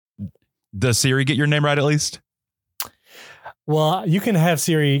Does Siri get your name right at least? Well, you can have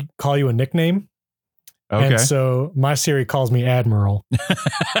Siri call you a nickname. Okay. And so my Siri calls me Admiral.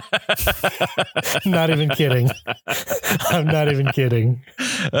 Not even kidding. I'm not even kidding.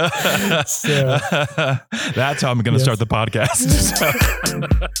 So, that's how I'm going to start the podcast.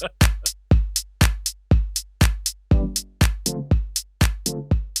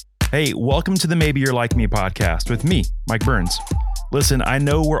 Hey, welcome to the Maybe You're Like Me podcast with me, Mike Burns. Listen, I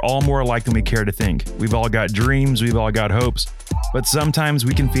know we're all more alike than we care to think. We've all got dreams, we've all got hopes, but sometimes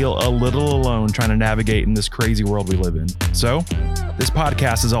we can feel a little alone trying to navigate in this crazy world we live in. So, this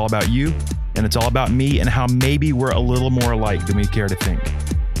podcast is all about you, and it's all about me and how maybe we're a little more alike than we care to think.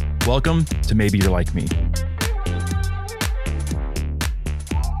 Welcome to Maybe You're Like Me.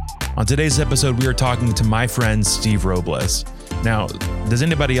 On today's episode, we are talking to my friend, Steve Robles. Now, does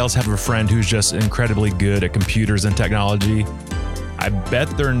anybody else have a friend who's just incredibly good at computers and technology? I bet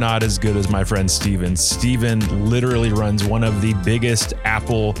they're not as good as my friend Steven. Steven literally runs one of the biggest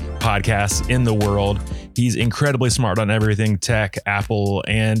Apple podcasts in the world. He's incredibly smart on everything tech, Apple,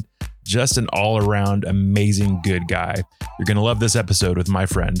 and just an all-around amazing good guy. You're going to love this episode with my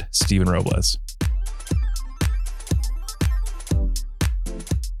friend, Steven Robles.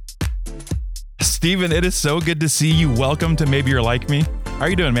 Steven, it is so good to see you. Welcome to Maybe You're Like Me. How are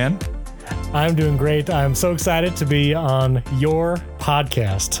you doing, man? I'm doing great. I'm so excited to be on your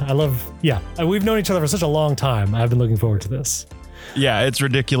podcast. We've known each other for such a long time. I've been looking forward to this. Yeah, it's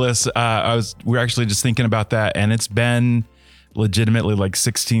ridiculous. We're actually just thinking about that, and it's been legitimately like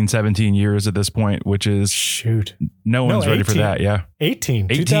 16, 17 years at this point, which is no one's ready for that. Yeah. 18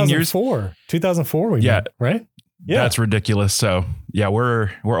 2004. Years. 2004 we met, right? Yeah. That's ridiculous. So yeah, we're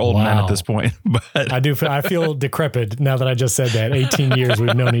old men at this point, but I feel decrepit now that I just said that. 18 years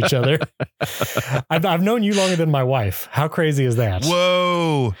we've known each other. I've known you longer than my wife. How crazy is that?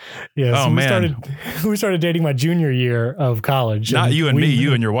 Whoa. Yes. Oh, man. We started dating my junior year of college. Not you and me,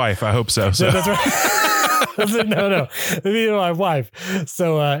 you and your wife. I hope so. No, that's right. No. Me and my wife.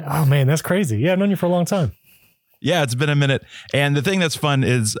 So, oh man, that's crazy. Yeah, I've known you for a long time. Yeah, it's been a minute. And the thing that's fun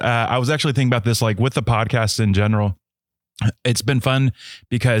is I was actually thinking about this, like with the podcast in general. It's been fun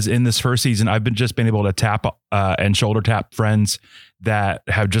because in this first season, I've been able to tap and shoulder tap friends that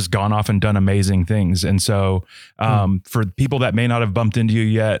have just gone off and done amazing things. And so for people that may not have bumped into you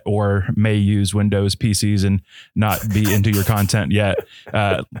yet or may use Windows PCs and not be into your content yet,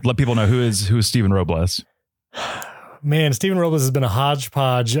 let people know who is Steven Robles. Man, Steven Robles has been a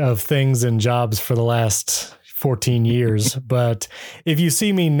hodgepodge of things and jobs for the last 14 years. But if you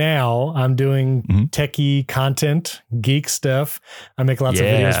see me now, I'm doing techie content, geek stuff. I make lots of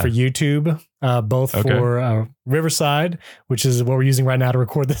videos for YouTube, both for Riverside, which is what we're using right now to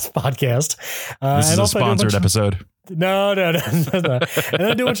record this podcast. This is a sponsored episode. No. And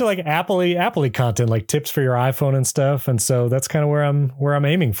I do a bunch of like Apple content, like tips for your iPhone and stuff. And so that's kind of where I'm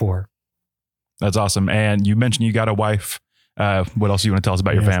aiming for. That's awesome. And you mentioned you got a wife. What else do you want to tell us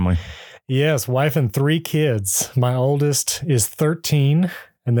about your family? Yes, wife and 3 kids. My oldest is 13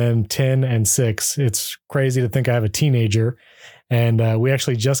 and then 10 and 6. It's crazy to think I have a teenager. And we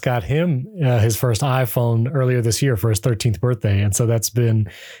actually just got him his first iPhone earlier this year for his 13th birthday. And so that's been,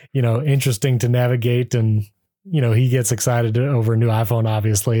 interesting to navigate. And, he gets excited over a new iPhone,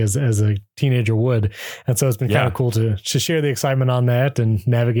 obviously, as a teenager would. And so it's been kind of cool to share the excitement on that and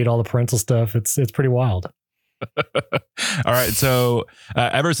navigate all the parental stuff. It's pretty wild. All right. So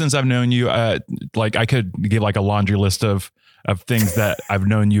ever since I've known you, like I could give like a laundry list of things that I've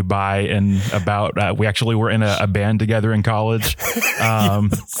known you by and about. We actually were in a band together in college.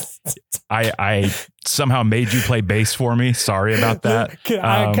 I somehow made you play bass for me. Sorry about that.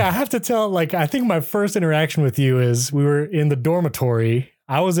 I have to tell, I think my first interaction with you is we were in the dormitory.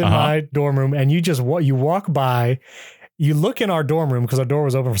 I was in my dorm room and you walk by. You look in our dorm room because our door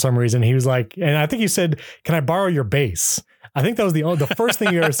was open for some reason. He was like, and I think you said, "Can I borrow your bass?" I think that was the first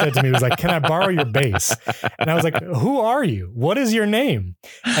thing you ever said to me was like, "Can I borrow your bass?" And I was like, "Who are you? What is your name?"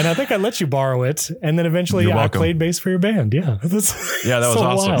 And I think I let you borrow it. And then eventually I played bass for your band. Yeah. That was so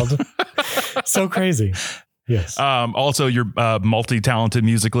awesome. Wild. So crazy. Yes. Also you're multi-talented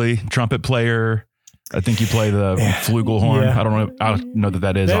musically, trumpet player. I think you play the flugelhorn. Yeah. I don't know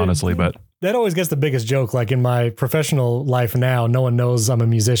that is honestly, but that always gets the biggest joke. Like in my professional life now, no one knows I'm a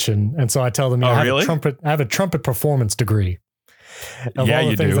musician. And so I tell them, I have a trumpet performance degree. Of all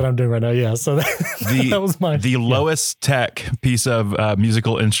the things that I'm doing right now. Yeah. So that was the lowest tech piece of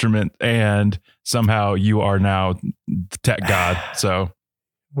musical instrument. And somehow you are now tech god. So.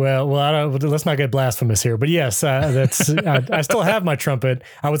 Well, let's not get blasphemous here, but yes, I still have my trumpet.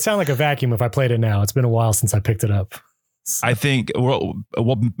 I would sound like a vacuum if I played it now. It's been a while since I picked it up. I think we'll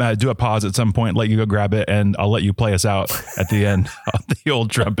do a pause at some point, let you go grab it, and I'll let you play us out at the end on the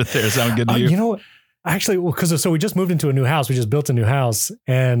old trumpet there. Sound good to you? You know what? Actually, because we just moved into a new house. We just built a new house,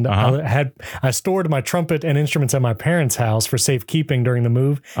 and I stored my trumpet and instruments at my parents' house for safekeeping during the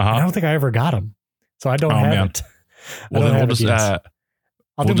move. And I don't think I ever got them, so I don't have it. Well, then we'll just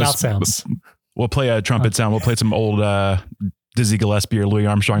I'll do mouth sounds. We'll play a trumpet sound. We'll play some old Dizzy Gillespie or Louis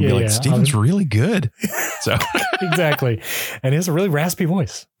Armstrong. And be like, Steven's really good. So exactly, and he has a really raspy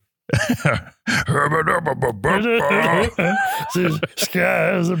voice.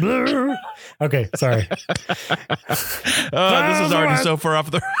 Skies are blue. Okay, sorry. This is already so far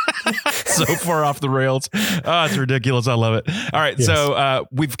off the rails. Oh, it's ridiculous. I love it. All right, yes. So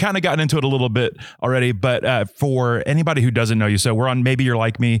we've kind of gotten into it a little bit already, but for anybody who doesn't know you, so we're on Maybe You're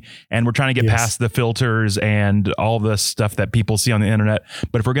Like Me, and we're trying to get past the filters and all the stuff that people see on the internet.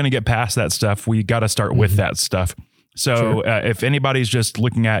 But if we're going to get past that stuff, we got to start with that stuff. So if anybody's just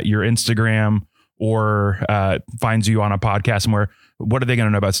looking at your Instagram or finds you on a podcast somewhere, what are they going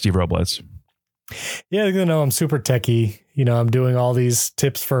to know about Steve Robles? Yeah, they're going to know I'm super techie. You know, I'm doing all these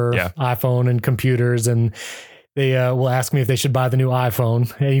tips for iPhone and computers, and they will ask me if they should buy the new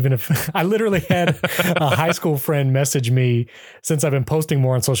iPhone. Even if I literally had a high school friend message me since I've been posting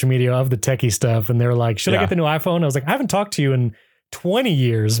more on social media of the techie stuff. And they're like, should I get the new iPhone? I was like, I haven't talked to you in 20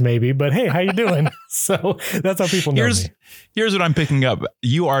 years maybe, but hey, how you doing? So that's how people know me. Here's what I'm picking up.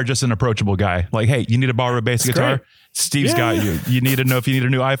 You are just an approachable guy. Like, hey, you need to borrow a bass guitar? Great. Steve's got you. You need to know if you need a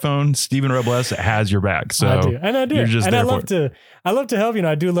new iPhone. Steven Robles has your back. So I do. You're just and I love to help. You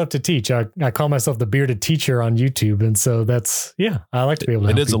know, I do love to teach. I call myself the bearded teacher on YouTube. And so that's, I like to be able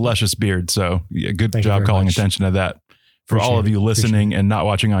to help people. A luscious beard. So good job calling attention to that. For all of you listening and not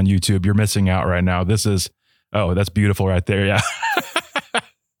watching on YouTube, you're missing out right now. This is, that's beautiful right there. Yeah.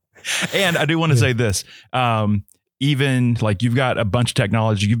 And I do want to say this, even like you've got a bunch of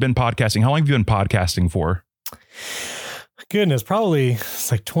technology, you've been podcasting. How long have you been podcasting for? Goodness, probably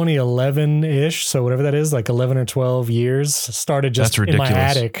it's like 2011 ish. So whatever that is, like 11 or 12 years. Started just in my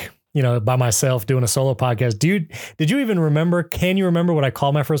attic, you know, by myself doing a solo podcast. Did you even remember? Can you remember what I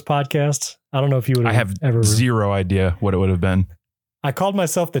called my first podcast? I don't know if you would have. I have ever zero idea what it would have been. I called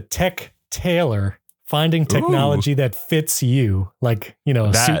myself the Tech Tailor. Finding technology that fits you, like, you know,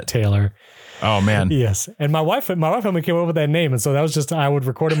 a suit tailor. Oh man. Yes. And my wife helped me come up with that name. And so that was just, I would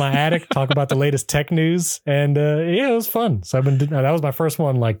record in my attic, talk about the latest tech news. And it was fun. So that was my first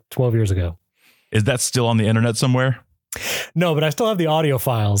one like 12 years ago. Is that still on the internet somewhere? No, but I still have the audio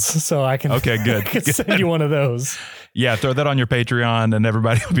files. So I can, good. I can send you one of those. Yeah. Throw that on your Patreon and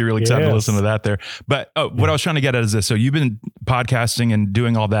everybody will be really excited to listen to that there. But what I was trying to get at is this. So you've been podcasting and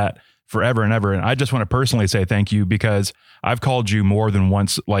doing all that forever and ever. And I just want to personally say thank you because I've called you more than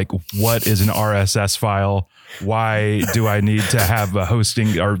once. Like, what is an RSS file? Why do I need to have a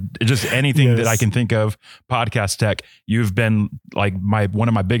hosting or just anything that I can think of? Podcast tech. You've been like one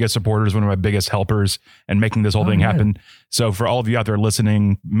of my biggest supporters, one of my biggest helpers and making this whole thing happen. So for all of you out there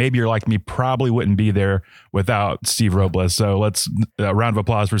listening, maybe you're like me, probably wouldn't be there without Steve Robles. So let's a round of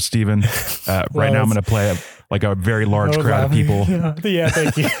applause for Steven. Right now I'm going to play a very large crowd of people. Yeah,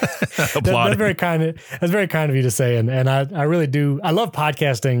 thank you. That's very kind of you to say. And I really do. I love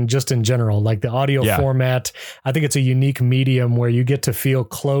podcasting just in general, like the audio format. I think it's a unique medium where you get to feel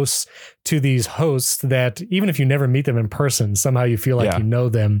close to these hosts that even if you never meet them in person, somehow you feel like you know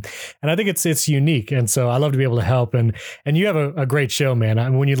them. And I think it's unique. And so I love to be able to help. And you have a great show,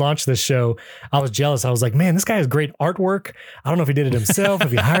 man. When you launched this show, I was jealous. I was like, man, this guy has great artwork. I don't know if he did it himself,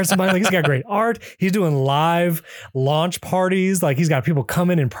 if he hired somebody. Like, he's got great art. He's doing live launch parties. Like, he's got people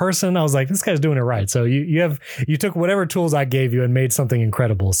coming in person. I was like, this guy's doing it right. So you took whatever tools I gave you and made something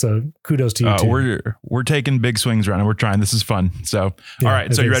incredible. So kudos to you too. We're taking big swings around and we're trying. This is fun. So, all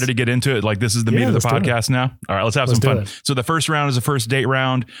right. So you ready to get into it? Like, this is the meat of the podcast now. All right, let's have some fun. So the first round is a first date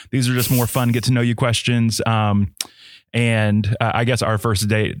round. These are just more fun, get to know you questions. And I guess our first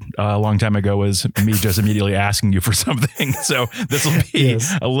date a long time ago was me just immediately asking you for something. So this will be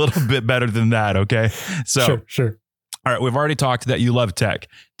a little bit better than that. Okay. So sure. All right. We've already talked that you love tech,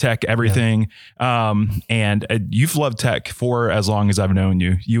 everything. And you've loved tech for as long as I've known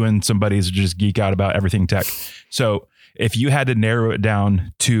you. You and some buddies just geek out about everything tech. So if you had to narrow it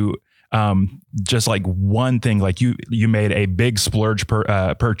down to just like one thing, like you made a big splurge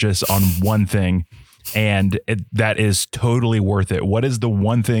purchase on one thing and that is totally worth it. What is the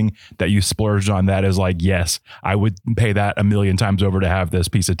one thing that you splurged on that is like, yes, I would pay that 1,000,000 times over to have this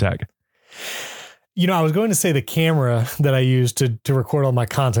piece of tech? You know, I was going to say the camera that I use to record all my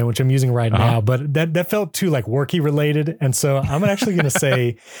content, which I'm using right now, but that felt too like worky related. And so I'm actually going to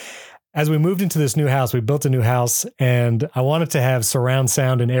say as we moved into this new house, we built a new house, and I wanted to have surround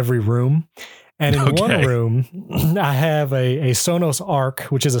sound in every room. And in one room, I have a Sonos Arc,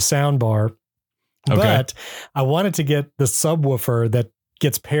 which is a sound bar. Okay. But I wanted to get the subwoofer that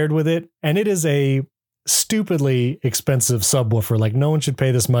gets paired with it. And it is a stupidly expensive subwoofer. Like, no one should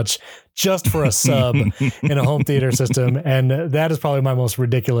pay this much just for a sub in a home theater system. And that is probably my most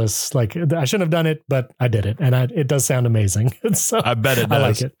ridiculous. Like, I shouldn't have done it, but I did it. And it does sound amazing. So I bet it does. I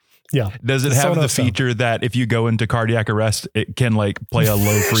like it. Yeah. Does it have the feature that if you go into cardiac arrest, it can like play a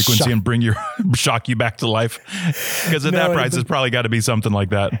low frequency and shock you back to life? Because at that price, it's probably got to be something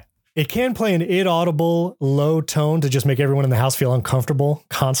like that. It can play an inaudible low tone to just make everyone in the house feel uncomfortable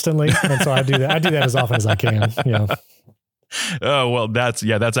constantly. And so I do that. I do that as often as I can. Yeah. Oh, well, that's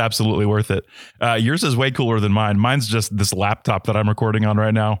absolutely worth it. Yours is way cooler than mine. Mine's just this laptop that I'm recording on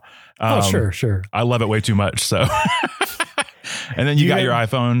right now. Sure. I love it way too much. So, and then you got your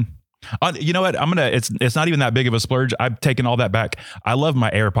iPhone. You know what? It's not even that big of a splurge. I've taken all that back. I love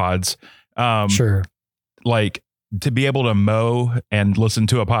my AirPods. Sure. Like to be able to mow and listen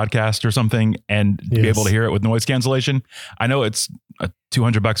to a podcast or something and be able to hear it with noise cancellation. I know it's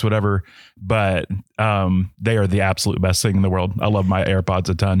 $200, whatever, but they are the absolute best thing in the world. I love my AirPods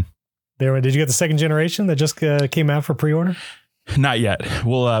a ton. Did you get the second generation that just came out for pre-order? Not yet.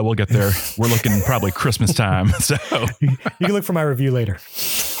 We'll get there. We're looking probably Christmas time. So you can look for my review later.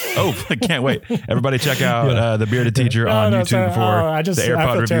 Oh, I can't wait. Everybody check out the Bearded Teacher on YouTube for the AirPod I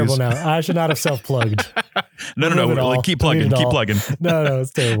feel reviews. Terrible now. I should not have self-plugged. No. Like, keep plugging. No,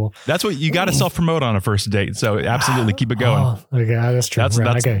 it's terrible. That's what you got to self-promote on a first date. So absolutely keep it going. Oh, okay, that's true. That's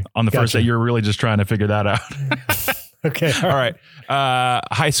okay. On the first date, you're really just trying to figure that out. Okay. All right.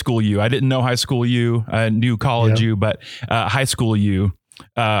 High school you. I didn't know high school you. I knew college you, but high school you.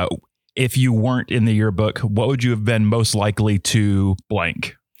 If you weren't in the yearbook, what would you have been most likely to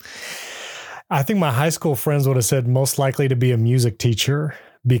blank? I think my high school friends would have said most likely to be a music teacher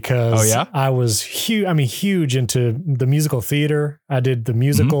because I was huge into the musical theater. I did the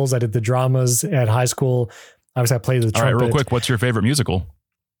musicals. I did the dramas at high school. Obviously, I played the trumpet. All right, real quick, what's your favorite musical?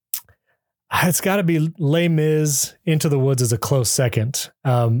 It's got to be Les Mis. Into the Woods is a close second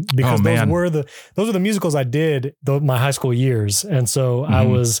because those were the musicals I did my high school years, and so I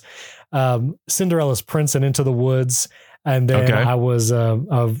was Cinderella's Prince and Into the Woods, and then I was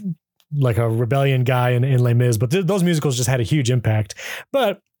like a rebellion guy in Les Mis. But those musicals just had a huge impact.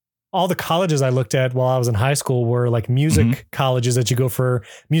 But all the colleges I looked at while I was in high school were like music colleges that you go for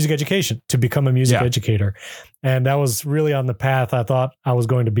music education to become a music educator. And that was really on the path I thought I was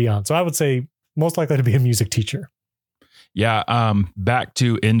going to be on. So I would say most likely to be a music teacher. Yeah. Back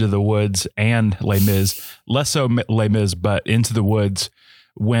to Into the Woods and Les Mis, less so Les Mis, but Into the Woods,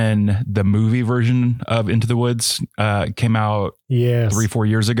 when the movie version of Into the Woods came out 3-4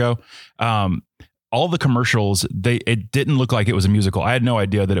 years ago. All the commercials, it didn't look like it was a musical. I had no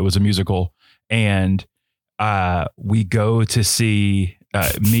idea that it was a musical. And we go to see,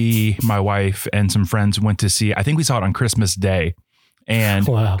 me, my wife, and some friends went to see, I think we saw it on Christmas Day. And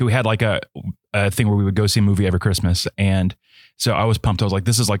we had like a thing where we would go see a movie every Christmas. And so I was pumped. I was like,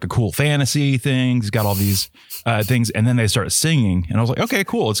 this is like a cool fantasy thing. It's got all these things. And then they start singing. And I was like, okay,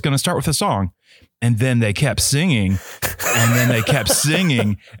 cool. It's going to start with a song. And then they kept singing, and then they kept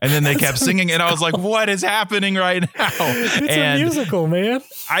singing, and then they kept singing. And I was like, what is happening right now? It's a musical, man.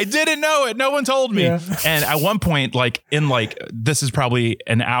 I didn't know it. No one told me. Yeah. And at one point, this is probably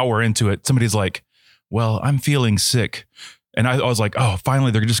an hour into it, somebody's like, well, I'm feeling sick. And I was like, oh,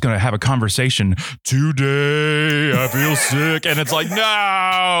 finally, they're just going to have a conversation. Today, I feel sick. And it's like,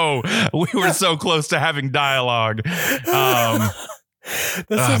 no, we were so close to having dialogue.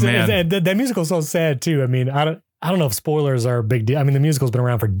 That musical is so sad too. I mean, I don't know if spoilers are a big deal. I mean, the musical's been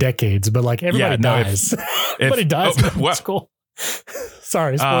around for decades, but like everybody dies. Everybody dies in the musical.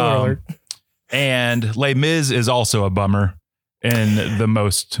 Sorry, spoiler alert. And Les Mis is also a bummer in the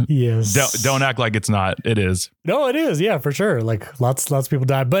most. Yes. Don't act like it's not. It is. No, it is. Yeah, for sure. Like lots of people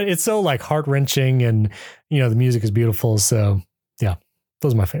die, but it's so like heart wrenching, and the music is beautiful. So yeah,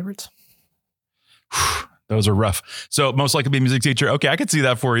 those are my favorites. Those are rough. So most likely be a music teacher. Okay, I could see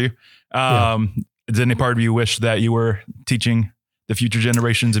that for you. Does any part of you wish that you were teaching the future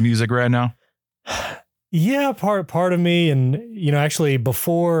generations of music right now? Yeah, part of me. And, actually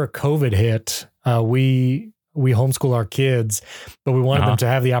before COVID hit, we homeschool our kids, but we wanted them to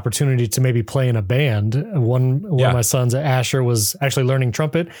have the opportunity to maybe play in a band. One of my sons, Asher, was actually learning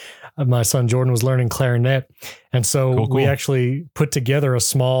trumpet. My son, Jordan, was learning clarinet. And so we actually put together a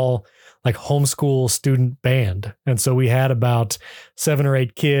small like homeschool student band. And so we had about 7 or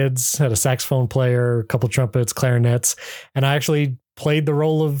 8 kids, had a saxophone player, a couple trumpets, clarinets. And I actually played the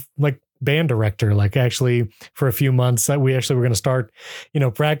role of like band director, like actually for a few months that we actually were going to start,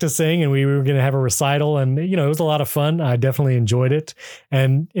 practicing, and we were going to have a recital, and, it was a lot of fun. I definitely enjoyed it.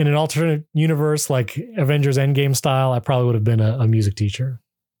 And in an alternate universe, like Avengers Endgame style, I probably would have been a music teacher.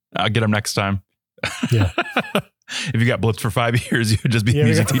 I'll get him next time. Yeah. If you got blitzed for 5 years, you would just be a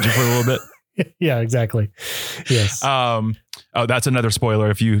music teacher for a little bit. Yeah, exactly. Yes. Oh, that's another spoiler.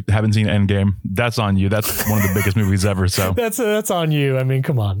 If you haven't seen Endgame, that's on you. That's one of the biggest movies ever. So that's on you. I mean,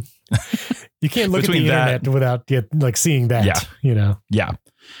 come on. You can't look at the internet without seeing that. Yeah. Yeah.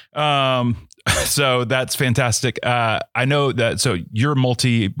 So that's fantastic. I know that. So you're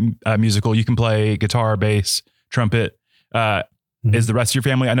multi musical. You can play guitar, bass, trumpet. Is the rest of your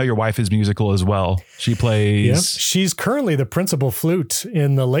family? I know your wife is musical as well. She plays. Yep. She's currently the principal flute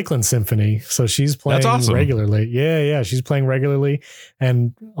in the Lakeland Symphony. So she's playing regularly. Yeah. She's playing regularly.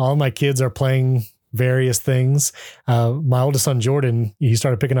 And all my kids are playing various things. My oldest son, Jordan, he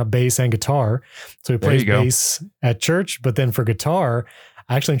started picking up bass and guitar. So he plays bass at church. But then for guitar,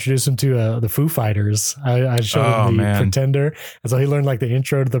 I actually introduced him to the Foo Fighters. I showed him the Pretender. And so he learned like the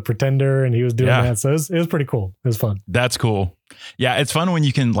intro to the Pretender, and he was doing that. So it was pretty cool. It was fun. That's cool. Yeah. It's fun when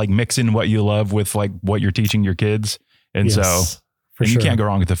you can like mix in what you love with like what you're teaching your kids. And you can't go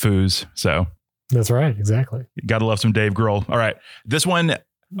wrong with the Foos. So that's right. Exactly. You got to love some Dave Grohl. All right. This one.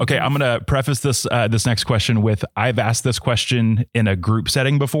 Okay. I'm going to preface this next question with, I've asked this question in a group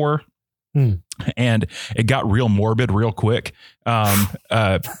setting before. And it got real morbid real quick. And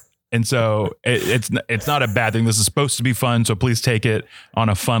so it's not a bad thing. This is supposed to be fun. So please take it on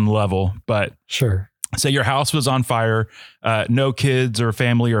a fun level, but sure. Say your house was on fire, no kids or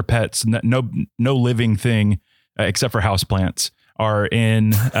family or pets, no living thing except for houseplants are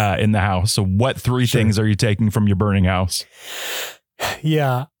in the house. So what three things are you taking from your burning house?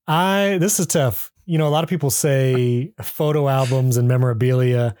 Yeah, this is tough. A lot of people say photo albums and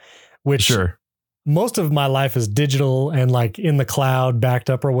memorabilia, which most of my life is digital and like in the cloud, backed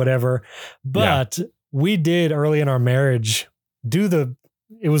up or whatever. But we did early in our marriage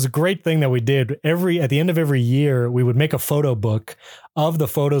it was a great thing that we did. At the end of every year, we would make a photo book of the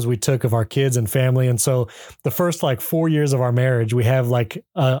photos we took of our kids and family. And so the first like 4 years of our marriage, we have like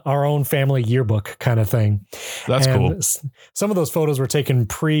our own family yearbook kind of thing. That's cool. Some of those photos were taken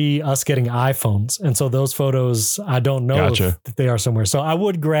pre us getting iPhones. And so those photos, I don't know if they are somewhere. So I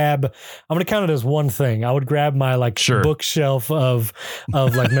would I'm going to count it as one thing. I would grab my like bookshelf of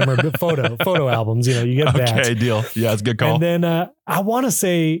like memorabilia photo albums. You get that. Okay, deal. Yeah, it's a good call. And then I want to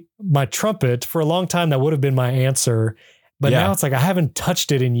say my trumpet. For a long time, that would have been my answer. But now it's like I haven't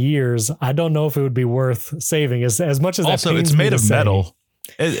touched it in years. I don't know if it would be worth saving as much as also, it's made of metal.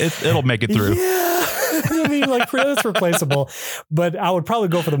 It'll make it through. Yeah. I mean, like that's replaceable. But I would probably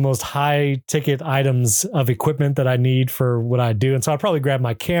go for the most high ticket items of equipment that I need for what I do. And so I'd probably grab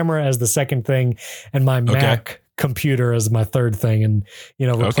my camera as the second thing and my Mac computer as my third thing, and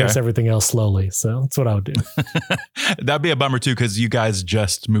replace everything else slowly. So that's what I would do. That'd be a bummer too, because you guys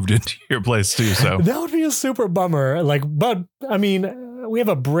just moved into your place too. So that would be a super bummer. But I mean, we have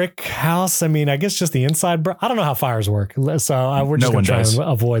a brick house. I mean, I guess just the inside. I don't know how fires work, so we're just going to try and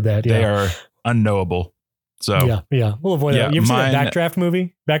avoid that. They are unknowable. So yeah, we'll avoid that. You ever seen that Backdraft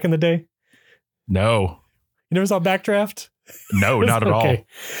movie back in the day? No. You never saw Backdraft? No, not at all.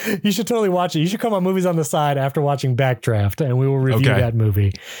 You should totally watch it. You should come on Movies on the Side after watching Backdraft, and we will review that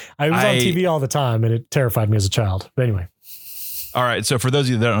movie. I was on TV all the time, and it terrified me as a child. But anyway. All right. So for those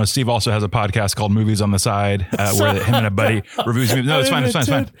of you that don't know, Steve also has a podcast called Movies on the Side, where him and a buddy reviews movies. No, it's fine. It's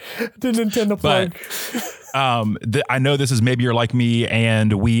fine. Didn't intend to plug. I know this is maybe you're like me,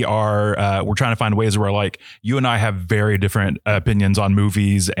 and we're trying to find ways where like you and I have very different opinions on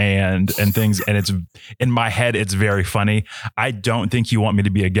movies and things. And it's in my head, it's very funny. I don't think you want me to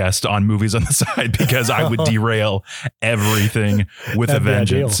be a guest on Movies on the Side because I would derail everything with a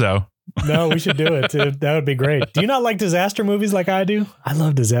vengeance. So no, we should do it. That would be great. Do you not like disaster movies like I do? I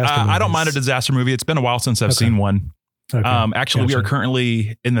love disaster movies. I don't mind a disaster movie. It's been a while since I've seen one. Okay. Actually, we are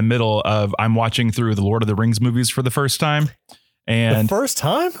currently in the middle of, I'm watching through the Lord of the Rings movies for the first time. And the first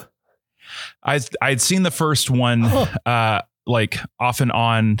time? I'd seen the first one, like off and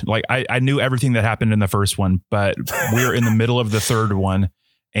on. Like I knew everything that happened in the first one, but we're in the middle of the third one.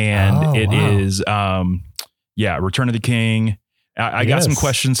 And is, Return of the King. I got some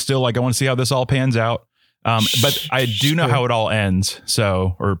questions still. Like I want to see how this all pans out. But I do know how it all ends.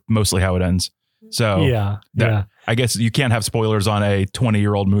 So, or mostly how it ends. So I guess you can't have spoilers on a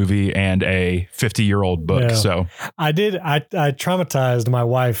 20-year-old movie and a 50-year-old book. No. So I traumatized my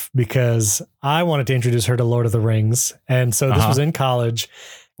wife because I wanted to introduce her to Lord of the Rings. And so this was in college.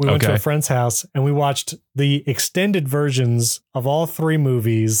 We went to a friend's house and we watched the extended versions of all 3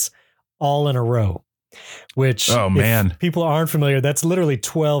 movies all in a row, which if people aren't familiar, that's literally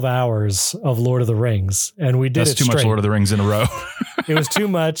 12 hours of Lord of the Rings. And we did That's too much Lord of the Rings in a row. It was too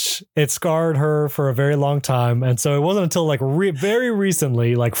much. It scarred her for a very long time. And so it wasn't until like very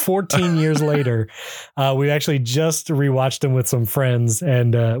recently, like 14 years later, we actually just rewatched them with some friends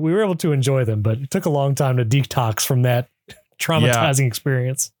and we were able to enjoy them, but it took a long time to detox from that traumatizing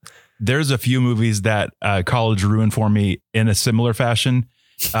experience. There's a few movies that college ruined for me in a similar fashion.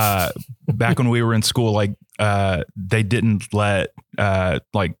 Back when we were in school, like they didn't let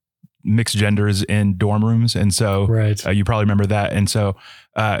like mixed genders in dorm rooms. And so you probably remember that. And so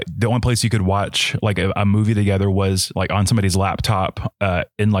the only place you could watch like a movie together was like on somebody's laptop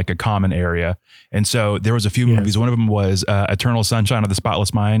in like a common area. And so there was a few movies. One of them was Eternal Sunshine of the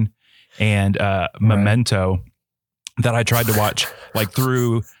Spotless Mind and Memento that I tried to watch like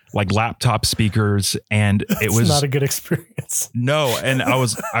through like laptop speakers, and it was not a good experience. No. And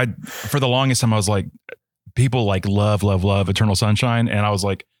for the longest time I was like, people like love Eternal Sunshine. And I was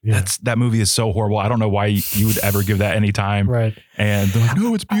like, that movie is so horrible. I don't know why you would ever give that any time. Right. And they're like,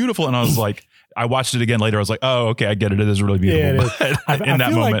 no, it's beautiful. And I was like, I watched it again later. I was like, oh, okay, I get it. It is really beautiful. Yeah, but in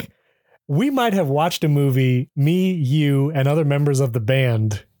that moment, like we might have watched a movie, me, you, and other members of the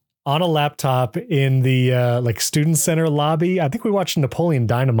band on a laptop in the like student center lobby. I think we watched Napoleon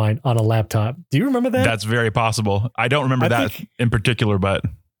Dynamite on a laptop. Do you remember that? That's very possible. I don't remember that in particular, but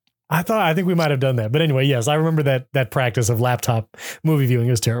I think we might have done that. But anyway, yes, I remember that practice of laptop movie viewing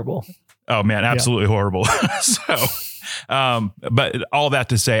is terrible. Oh man, absolutely horrible. So, but all that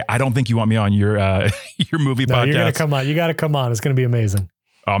to say, I don't think you want me on your movie podcast. You're gonna come on. You got to come on. It's going to be amazing.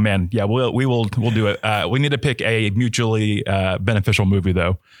 Oh man, yeah, we'll do it. We need to pick a mutually beneficial movie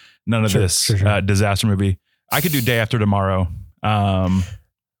though. None of this disaster movie. I could do Day After Tomorrow.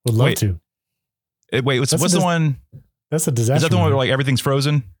 Would love to. Wait, what's the one? That's a disaster. Is that the one where like everything's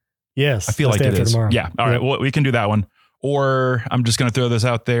frozen? Yes. I feel like it is. Tomorrow. Yeah. All right. Well, we can do that one. Or I'm just going to throw this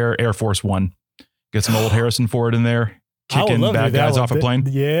out there. Air Force One. Get some old Harrison Ford in there. Kicking bad guys off a plane.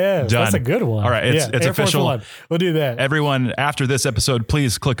 Yeah. That's a good one. All right. It's Air official. Force One. We'll do that. Everyone, after this episode,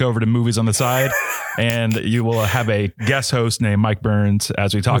 please click over to Movies on the Side and you will have a guest host named Mike Burns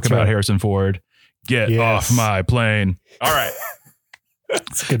as we talk about Harrison Ford. Get off my plane. All right.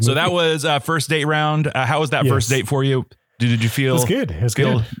 So that was first date round. How was that first date for you? Did you feel? It's good. It's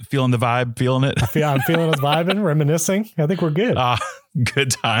good. Feeling the vibe, feeling it. I'm feeling us vibing, reminiscing. I think we're good.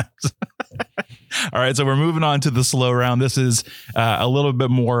 Good times. All right, so we're moving on to the slow round. This is a little bit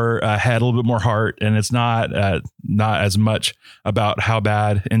more head, a little bit more heart, and it's not as much about how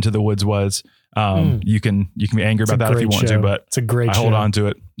bad Into the Woods was. You can be angry about that if you want to, but it's a great show. Hold on to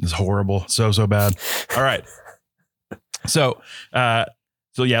it. It's horrible, so bad. All right, so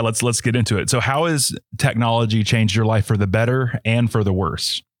yeah, let's get into it. So how has technology changed your life for the better and for the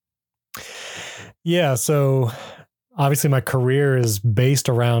worse? Yeah. So obviously my career is based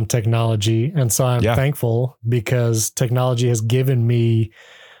around technology. And so I'm thankful because technology has given me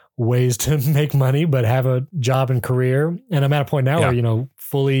ways to make money, but have a job and career. And I'm at a point now where,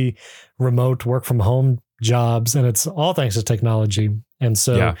 fully remote work from home jobs, and it's all thanks to technology. And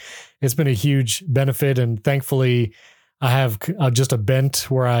so it's been a huge benefit. And thankfully I have just a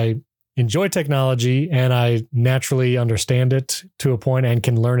bent where I enjoy technology and I naturally understand it to a point and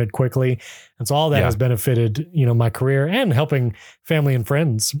can learn it quickly. And so all that has benefited, my career and helping family and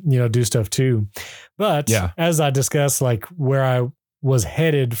friends, do stuff too. But as I discussed, like where I was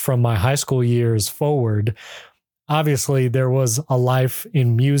headed from my high school years forward, obviously there was a life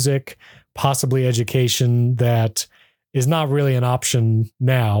in music, possibly education that is not really an option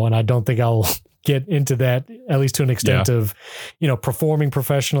now. And I don't think I'll get into that, at least to an extent of, performing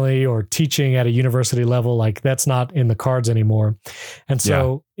professionally or teaching at a university level. Like that's not in the cards anymore. And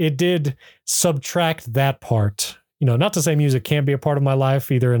so it did subtract that part, not to say music can't be a part of my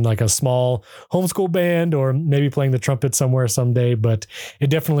life, either in like a small homeschool band or maybe playing the trumpet somewhere someday, but it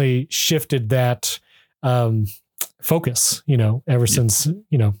definitely shifted that focus, ever since,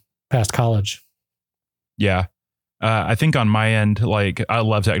 past college. Yeah. I think on my end, like I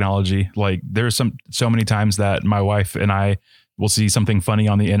love technology. Like there's so many times that my wife and I will see something funny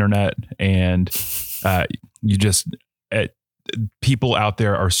on the internet and people out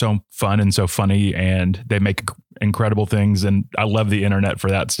there are so fun and so funny and they make incredible things. And I love the internet for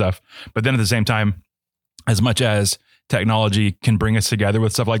that stuff. But then at the same time, as much as technology can bring us together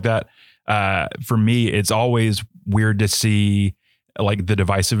with stuff like that, for me, it's always weird to see like the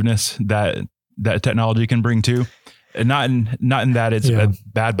divisiveness that technology can bring too. And not in that it's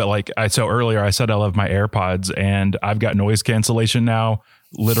bad, but like earlier I said, I love my AirPods and I've got noise cancellation now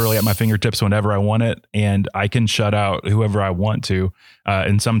literally at my fingertips whenever I want it, and I can shut out whoever I want to,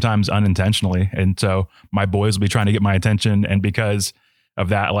 and sometimes unintentionally. And so my boys will be trying to get my attention, and because of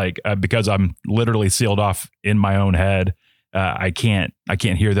that, because I'm literally sealed off in my own head, I can't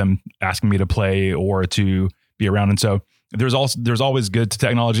hear them asking me to play or to be around. And so there's always good to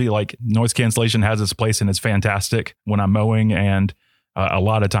technology. Like noise cancellation has its place and it's fantastic when I'm mowing, and a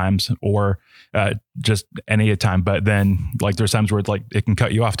lot of times, or just any time. But then like there's times where it's like it can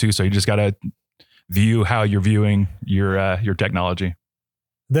cut you off too. So you just got to view how you're viewing your technology.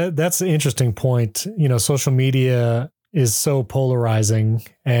 That's an interesting point. Social media is so polarizing,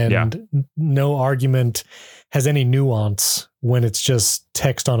 and no argument has any nuance when it's just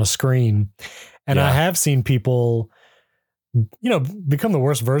text on a screen. And I have seen people, become the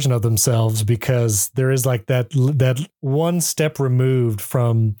worst version of themselves because there is like that one step removed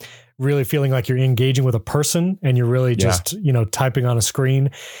from really feeling like you're engaging with a person and you're really just, typing on a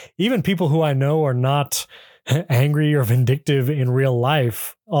screen. Even people who I know are not angry or vindictive in real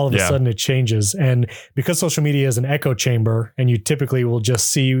life, all of a sudden it changes. And because social media is an echo chamber, and you typically will just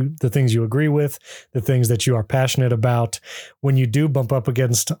see the things you agree with, the things that you are passionate about, when you do bump up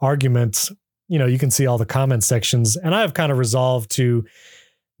against arguments, you can see all the comment sections. And I've kind of resolved to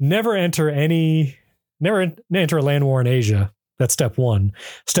never enter a land war in Asia. That's step one.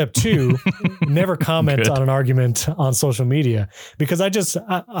 Step two, never comment on an argument on social media, because I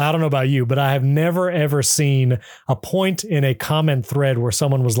don't know about you, but I have never, ever seen a point in a comment thread where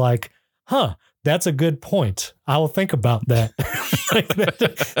someone was like, that's a good point. I will think about that.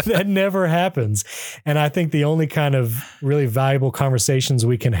 that never happens. And I think the only kind of really valuable conversations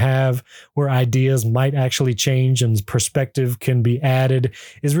we can have where ideas might actually change and perspective can be added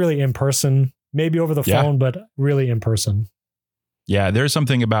is really in person, maybe over the phone, but really in person. Yeah, there's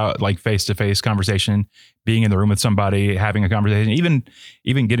something about like face-to-face conversation, being in the room with somebody, having a conversation,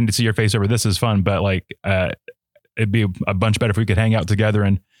 even getting to see your face over this is fun, but like it'd be a bunch better if we could hang out together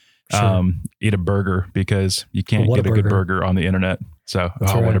and eat a burger, because you can't get a good burger on the internet. So,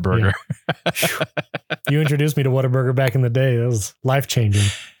 what a burger. Yeah. You introduced me to Whataburger back in the day. That was life-changing.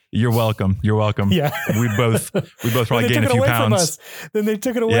 You're welcome. Yeah. We both probably gained a few pounds. From us. Then they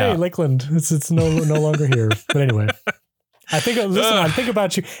took it away. Yeah. Lakeland. It's no longer here. But anyway, I think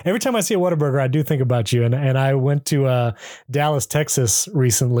about you every time I see a Whataburger. I do think about you. And I went to Dallas, Texas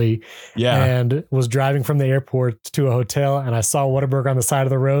recently, and was driving from the airport to a hotel, and I saw Whataburger on the side of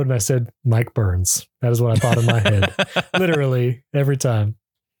the road, and I said, Mike Burns. That is what I thought in my head, literally every time.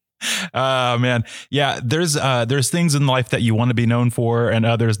 Oh man. Yeah. There's things in life that you want to be known for, and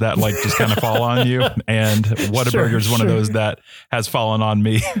others that like just kind of fall on you. And Whataburger is one of those that has fallen on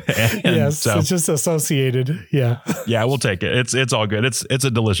me. Yes. So, it's just associated. Yeah. Yeah. We'll take it. It's all good. It's a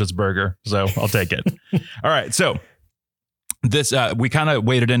delicious burger. So I'll take it. All right. So this, we kind of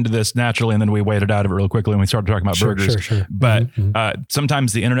waded into this naturally, and then we waded out of it real quickly when we started talking about burgers. Sure. But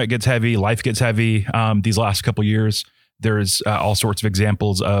sometimes the internet gets heavy, life gets heavy. These last couple years, there's all sorts of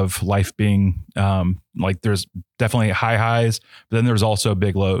examples of life being like there's definitely high highs, but then there's also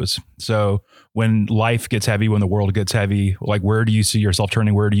big lows. So when life gets heavy, when the world gets heavy, like where do you see yourself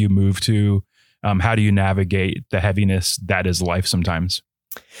turning? Where do you move to? How do you navigate the heaviness that is life sometimes?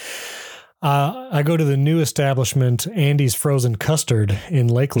 I go to the new establishment, Andy's Frozen Custard in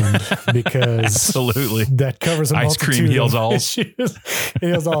Lakeland, because absolutely that covers a ice cream heals all. It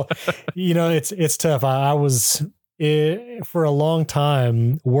heals all. It's tough. I was for a long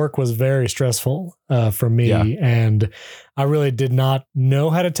time, work was very stressful for me, and I really did not know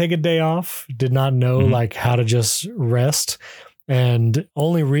how to take a day off. Did not know like how to just rest, and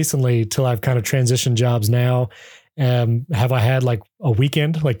only recently, till I've kind of transitioned jobs now, have I had like a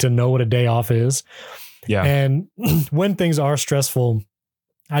weekend, like to know what a day off is. Yeah. And when things are stressful,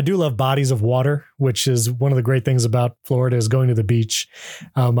 I do love bodies of water, which is one of the great things about Florida is going to the beach.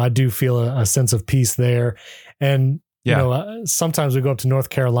 I do feel a sense of peace there. And, sometimes we go up to North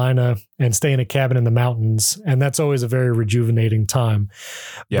Carolina and stay in a cabin in the mountains, and that's always a very rejuvenating time.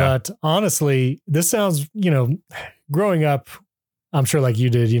 Yeah. But honestly, this sounds, growing up, I'm sure like you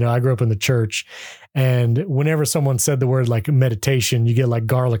did, I grew up in the church, and whenever someone said the word like meditation, you get like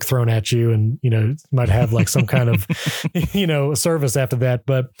garlic thrown at you, and, might have like some kind of, service after that.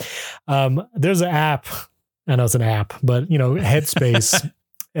 But there's an app, I know it's an app, but, Headspace.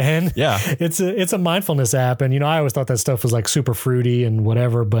 And it's a mindfulness app. And, I always thought that stuff was like super fruity and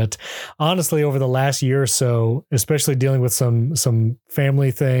whatever. But honestly, over the last year or so, especially dealing with some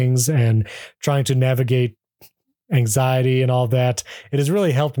family things and trying to navigate anxiety and all that, it has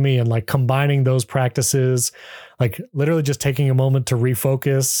really helped me. And like combining those practices, like literally just taking a moment to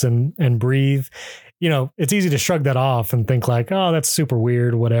refocus and breathe, it's easy to shrug that off and think like, oh, that's super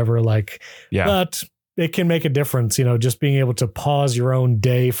weird, whatever. Like, but it can make a difference, just being able to pause your own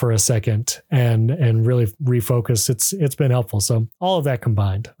day for a second and really refocus. It's been helpful. So all of that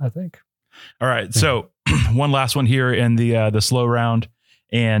combined, I think. All right. So one last one here in the slow round,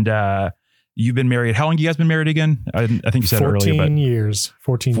 and you've been married. How long you guys been married again? I think you said 14 earlier, but years,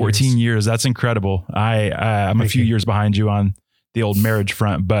 14 years. That's incredible. I'm a few years behind you on the old marriage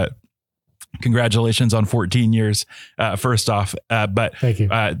front, but congratulations on 14 years. First off, but thank you.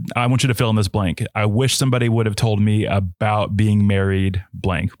 I want you to fill in this blank. I wish somebody would have told me about being married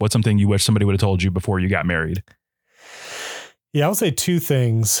blank. What's something you wish somebody would have told you before you got married? Yeah, I would say two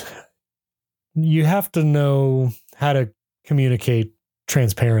things. You have to know how to communicate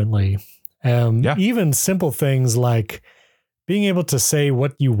transparently. Even simple things like being able to say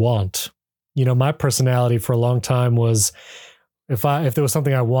what you want. My personality for a long time was if there was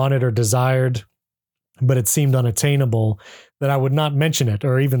something I wanted or desired, but it seemed unattainable, that I would not mention it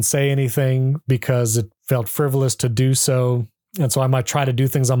or even say anything because it felt frivolous to do so. And so I might try to do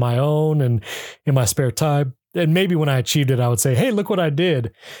things on my own and in my spare time. And maybe when I achieved it, I would say, hey, look what I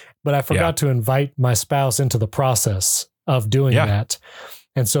did. But I forgot to invite my spouse into the process of doing that.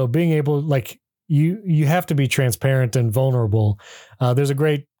 And so being able, like, you have to be transparent and vulnerable. There's a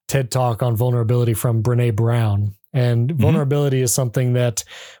great TED Talk on vulnerability from Brene Brown. And vulnerability is something that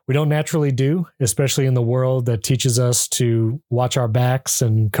we don't naturally do, especially in the world that teaches us to watch our backs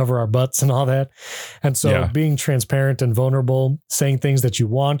and cover our butts and all that. And so being transparent and vulnerable, saying things that you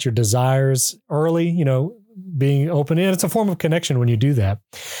want, your desires early, being open, and it's a form of connection when you do that.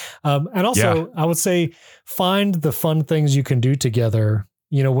 And also I would say, find the fun things you can do together.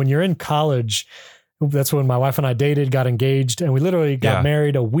 When you're in college, that's when my wife and I dated, got engaged, and we literally got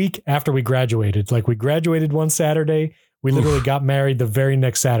married a week after we graduated. Like, we graduated one Saturday, we literally got married the very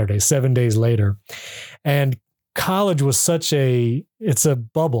next Saturday, 7 days later. And college was it's a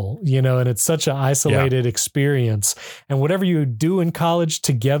bubble, and it's such an isolated experience. And whatever you do in college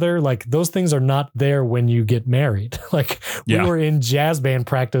together, like, those things are not there when you get married. Like, we were in jazz band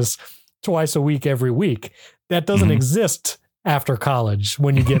practice twice a week, every week. That doesn't exist after college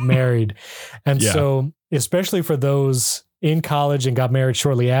when you get married. And so, especially for those in college and got married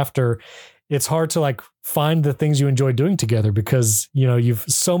shortly after, it's hard to like find the things you enjoy doing together because, you've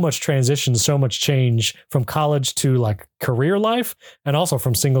so much transition, so much change from college to like career life and also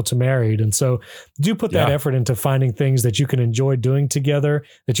from single to married. And so do put that effort into finding things that you can enjoy doing together,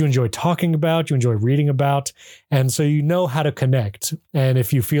 that you enjoy talking about, you enjoy reading about. And so you know how to connect. And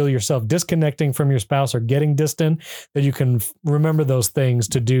if you feel yourself disconnecting from your spouse or getting distant, that you can remember those things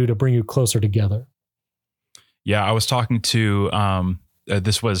to do to bring you closer together. Yeah, I was talking to,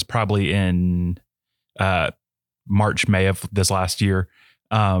 this was probably in March, May of this last year.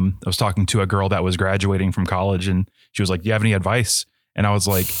 I was talking to a girl that was graduating from college, and she was like, do you have any advice? And I was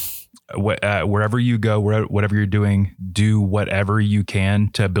like, wherever you go, whatever you're doing, do whatever you can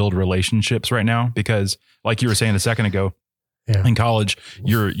to build relationships right now. Because like you were saying a second ago, in college,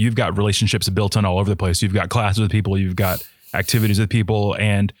 you've got relationships built on all over the place. You've got classes with people, you've got activities with people,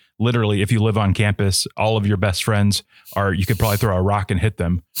 and literally, if you live on campus, all of your best friends you could probably throw a rock and hit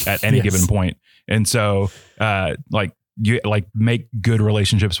them at any given point. And so, you make good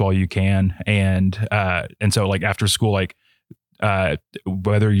relationships while you can. And so like after school,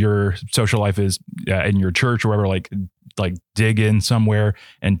 whether your social life is in your church or wherever, like dig in somewhere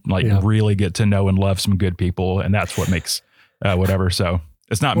and really get to know and love some good people. And that's what makes whatever. So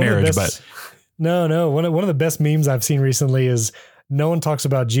it's not marriage, but no. One of the best memes I've seen recently is no one talks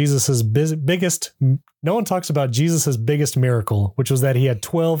about Jesus's biggest miracle, which was that he had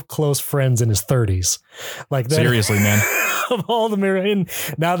 12 close friends in his 30s. Like that, seriously, man. Of all the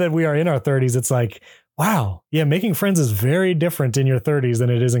miracles, now that we are in our 30s, it's like, wow, making friends is very different in your 30s than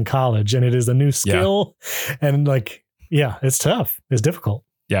it is in college, and it is a new skill, and it's tough, it's difficult.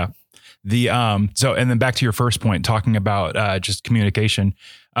 Yeah. So, and then back to your first point, talking about just communication.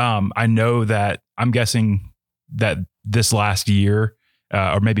 I know that I'm guessing that this last year,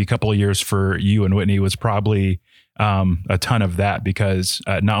 or maybe a couple of years for you and Whitney was probably a ton of that, because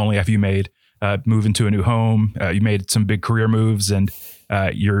not only have you made move into a new home, you made some big career moves, and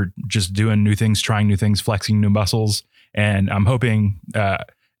you're just doing new things, trying new things, flexing new muscles. And I'm hoping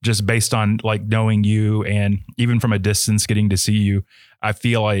just based on like knowing you and even from a distance getting to see you, I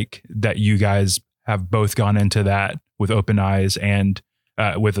feel like that you guys have both gone into that with open eyes and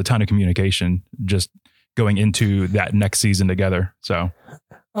with a ton of communication, just going into that next season together. So,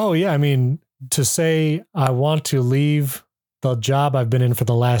 oh yeah. I mean, to say I want to leave the job I've been in for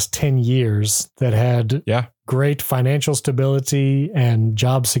the last 10 years that had great financial stability and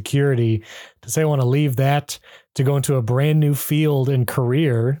job security, to say I want to leave that to go into a brand new field and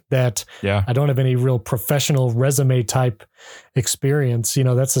career that I don't have any real professional resume type experience,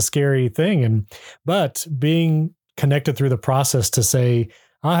 that's a scary thing. But being connected through the process to say,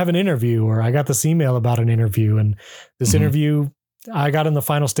 I'll have an interview, or I got this email about an interview, and this interview I got in the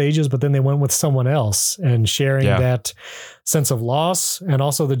final stages, but then they went with someone else, and sharing that sense of loss and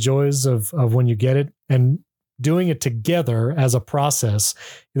also the joys of when you get it and doing it together as a process.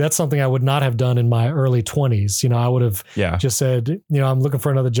 That's something I would not have done in my early 20s. I would have just said, I'm looking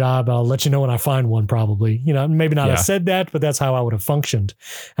for another job. I'll let you know when I find one, probably, maybe not have said that, but that's how I would have functioned.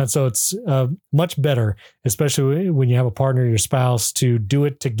 And so it's much better, especially when you have a partner, your spouse, to do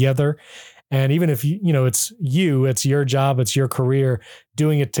it together. And even if it's your job, it's your career,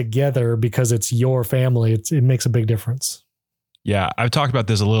 doing it together because it's your family, it makes a big difference. Yeah. I've talked about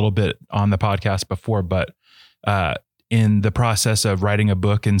this a little bit on the podcast before, but in the process of writing a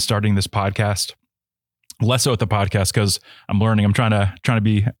book and starting this podcast, less so with the podcast, because I'm learning, I'm trying to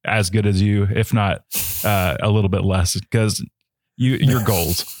be as good as you, if not a little bit less, because your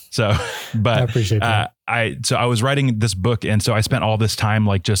goals. So, but I appreciate that. I was writing this book, and so I spent all this time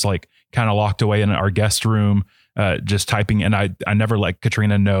just kind of locked away in our guest room, just typing. And I never let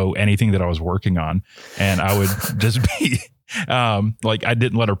Katrina know anything that I was working on, and I would just be I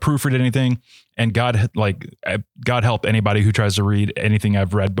didn't let her proofread anything. And God help anybody who tries to read anything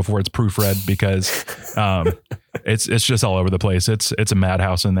I've read before it's proofread, because it's just all over the place. It's a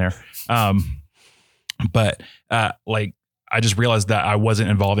madhouse in there. But I just realized that I wasn't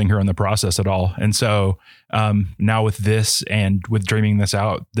involving her in the process at all. And so now with this and with dreaming this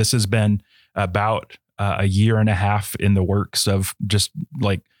out, this has been about a year and a half in the works of just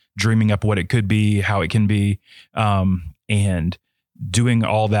dreaming up what it could be, how it can be, and doing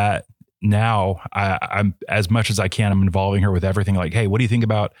all that. Now I'm, as much as I can, I'm involving her with everything. Hey, what do you think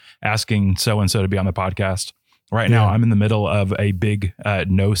about asking so-and-so to be on the podcast? Right now I'm in the middle of a big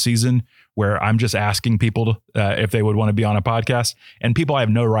no season where I'm just asking people if they would want to be on a podcast, and people I have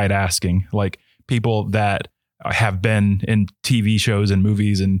no right asking, people that have been in TV shows and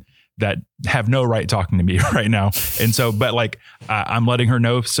movies and that have no right talking to me right now. And so, but I'm letting her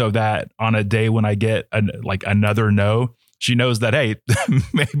know so that on a day when I get another no, she knows that, hey,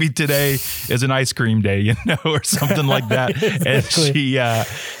 maybe today is an ice cream day, or something like that. Exactly.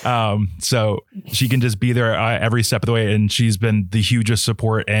 And so she can just be there every step of the way. And she's been the hugest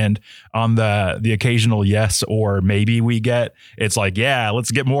support. And on the occasional yes, or maybe we get, it's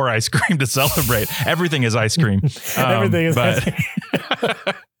let's get more ice cream to celebrate. Everything is ice cream. Everything is ice cream.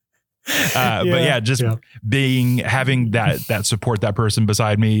 Having that support, that person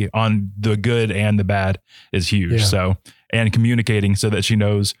beside me on the good and the bad is huge. Yeah. So, and communicating so that she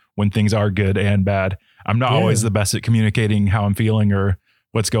knows when things are good and bad. I'm not always the best at communicating how I'm feeling or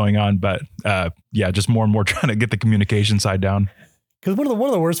what's going on, but just more and more trying to get the communication side down. Because one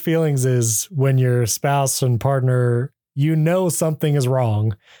of the worst feelings is when your spouse and partner, something is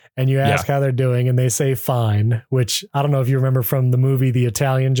wrong, and you ask how they're doing, and they say fine, which I don't know if you remember from the movie The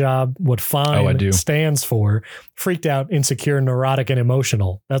Italian Job, what fine stands for. Freaked out, insecure, neurotic, and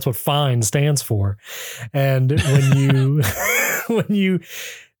emotional. That's what fine stands for. And when you when you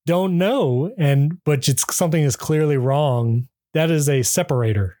don't know, but it's something is clearly wrong, that is a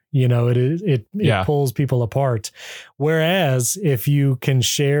separator. It pulls people apart. Whereas if you can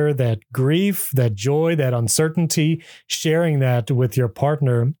share that grief, that joy, that uncertainty, sharing that with your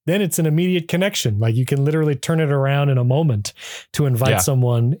partner, then it's an immediate connection. You can literally turn it around in a moment to invite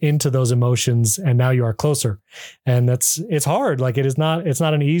someone into those emotions. And now you are closer. And it's hard. It's not it's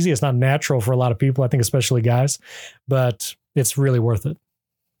not natural for a lot of people, I think, especially guys, but it's really worth it.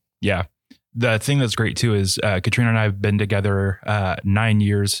 Yeah. The thing that's great too is Katrina and I have been together 9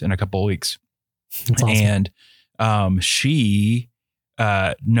 years in a couple of weeks. That's awesome. And she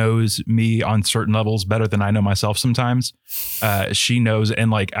knows me on certain levels better than I know myself sometimes. She knows,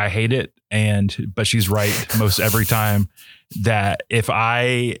 and I hate it, but she's right most every time, that if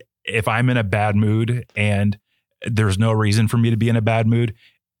I'm in a bad mood and there's no reason for me to be in a bad mood,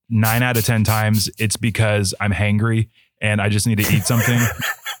 9 out of 10 times it's because I'm hangry and I just need to eat something.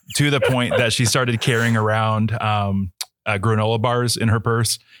 To the point that she started carrying around granola bars in her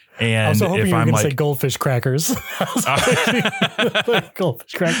purse I was And so hoping if you were I'm going to like, say goldfish crackers. Like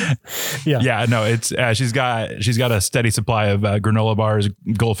goldfish crackers. yeah, no, it's she's got a steady supply of granola bars,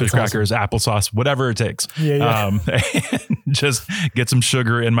 goldfish That's crackers, applesauce, whatever it takes. Yeah. And just get some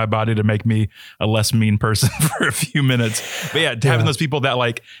sugar in my body to make me a less mean person for a few minutes. But yeah, having those people that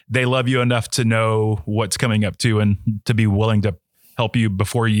like they love you enough to know what's coming up too, and to be willing to help you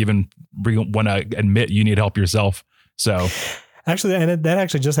before you even want to admit you need help yourself. So. Actually, and that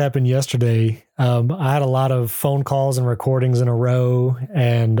actually just happened yesterday. I had a lot of phone calls and recordings in a row,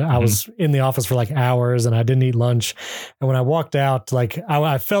 and I was in the office for like hours, and I didn't eat lunch. And when I walked out, like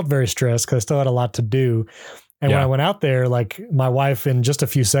I felt very stressed because I still had a lot to do. And when I went out there, like my wife, in just a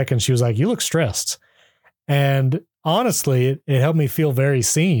few seconds, she was like, "You look stressed." And honestly, it helped me feel very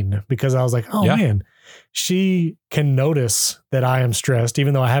seen because I was like, "Oh man, she can notice that I am stressed,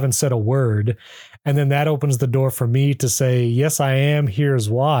 even though I haven't said a word." And then that opens the door for me to say, yes, I am. Here's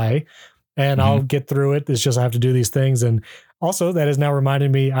why. And I'll get through it. It's just I have to do these things. And also that has now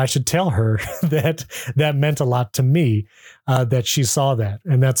reminded me I should tell her that meant a lot to me, that she saw that.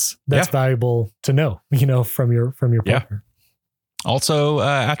 And that's valuable to know, from your partner. Yeah. Also,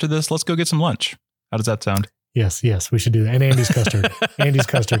 after this, let's go get some lunch. How does that sound? Yes, we should do that. And Andy's custard. Andy's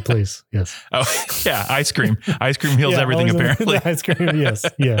custard, please. Yes. Oh, yeah. Ice cream. Ice cream heals everything, apparently. Ice cream, yes.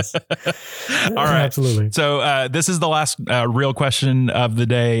 All right. Absolutely. So this is the last real question of the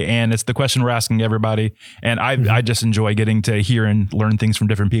day, and it's the question we're asking everybody. And I just enjoy getting to hear and learn things from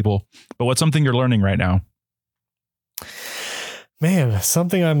different people. But what's something you're learning right now? Man,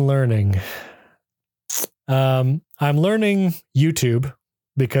 something I'm learning. I'm learning YouTube,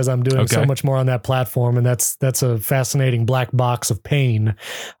 because I'm doing so much more on that platform, and that's a fascinating black box of pain.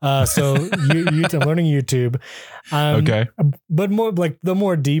 So I'm learning YouTube. But more like the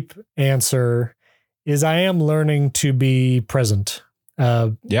more deep answer is I am learning to be present.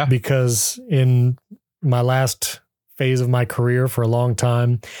 Because in my last phase of my career for a long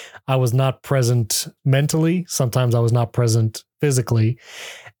time, I was not present mentally. Sometimes I was not present physically,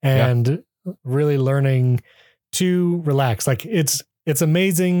 and really learning to relax. Like it's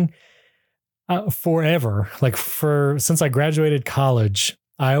amazing forever. Like since I graduated college,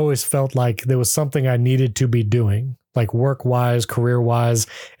 I always felt like there was something I needed to be doing, like work-wise, career-wise,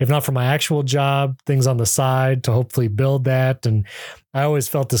 if not for my actual job, things on the side to hopefully build that. And I always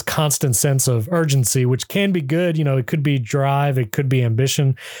felt this constant sense of urgency, which can be good. It could be drive, it could be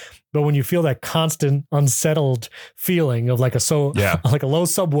ambition. But when you feel that constant unsettled feeling of like a low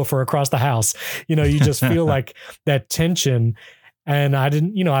subwoofer across the house, you just feel like that tension. And I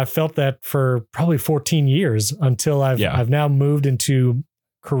didn't, I felt that for probably 14 years until I've now moved into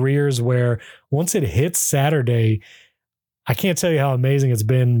careers where once it hits Saturday, I can't tell you how amazing it's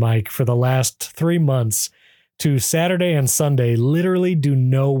been, Mike, for the last 3 months to Saturday and Sunday, literally do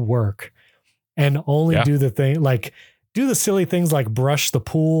no work and only do the silly things like brush the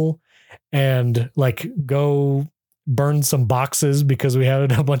pool and like go burn some boxes because we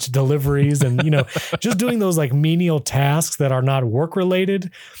had a bunch of deliveries and, just doing those like menial tasks that are not work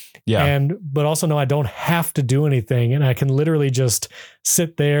related. But also know I don't have to do anything, and I can literally just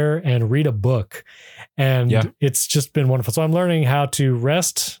sit there and read a book, and it's just been wonderful. So I'm learning how to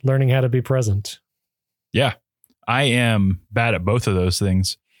rest, learning how to be present. Yeah. I am bad at both of those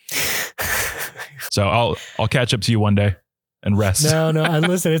things. So I'll catch up to you one day and rest. No.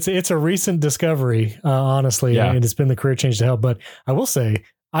 Listen, it's a recent discovery, honestly, and it's been the career change to help. But I will say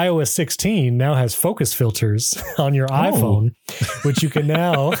iOS 16 now has focus filters on your iPhone, which you can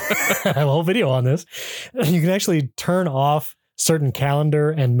now I have a whole video on this. You can actually turn off certain calendar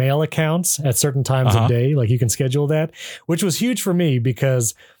and mail accounts at certain times of day. Like you can schedule that, which was huge for me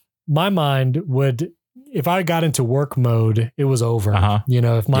because my mind would, if I got into work mode, it was over.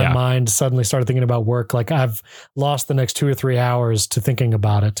 If my mind suddenly started thinking about work, like I've lost the next 2 or 3 hours to thinking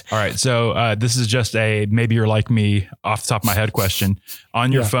about it. All right. So this is just a, maybe you're like me off the top of my head question.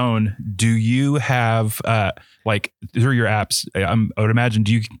 On your phone, do you have like through your apps, I would imagine,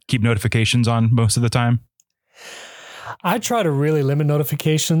 do you keep notifications on most of the time? I try to really limit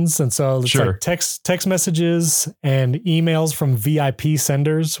notifications. And so it's like text messages and emails from VIP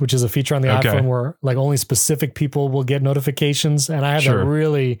senders, which is a feature on the iPhone where like only specific people will get notifications. And I have that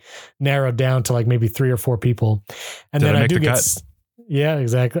really narrowed down to like maybe 3 or 4 people. And then I do get, yeah,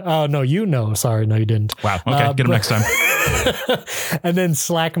 exactly. Oh, no, sorry. No, you didn't. Wow. Okay. Get them next time. And then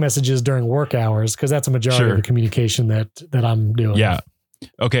Slack messages during work hours, because that's a majority of the communication that I'm doing. Yeah.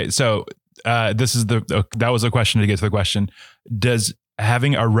 Okay. So that was a question to get to the question. Does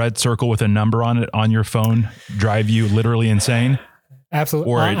having a red circle with a number on it on your phone drive you literally insane?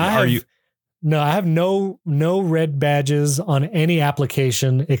 Absolutely. Or are you? No, I have no red badges on any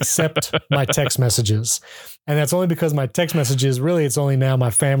application except my text messages. And that's only because my text messages, really, it's only now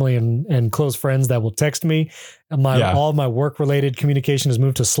my family and close friends that will text me. All my work-related communication has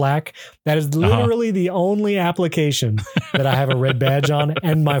moved to Slack. That is literally the only application that I have a red badge on.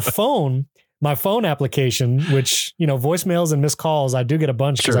 And my phone application, which, voicemails and missed calls, I do get a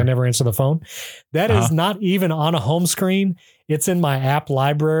bunch because I never answer the phone. That is not even on a home screen. It's in my app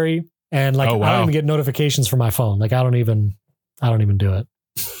library. And I don't even get notifications from my phone. I don't even do it.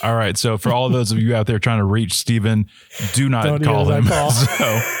 All right. So for all of those of you out there trying to reach Steven, do not call him.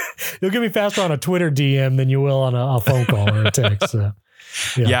 So. You'll get me faster on a Twitter DM than you will on a phone call or a text. So,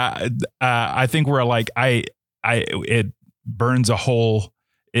 yeah. I think we're it burns a hole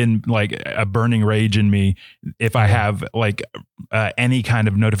in a burning rage in me if I have any kind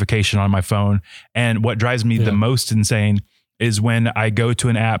of notification on my phone. And what drives me the most insane is when I go to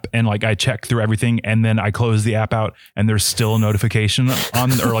an app and I check through everything and then I close the app out and there's still a notification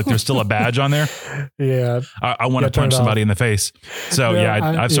on, or there's still a badge on there. Yeah. I want to punch somebody in the face. So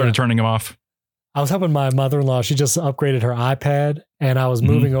I've started turning them off. I was helping my mother-in-law. She just upgraded her iPad and I was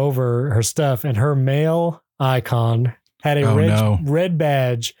moving over her stuff and her mail icon had a red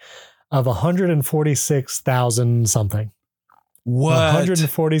badge of 146,000 something. What?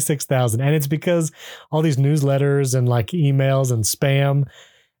 146,000. And it's because all these newsletters and emails and spam.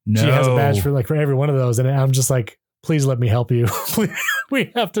 No. She has a badge for every one of those. And I'm just please let me help you.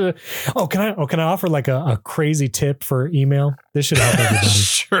 We have to. Can I offer a crazy tip for email? This should help everybody.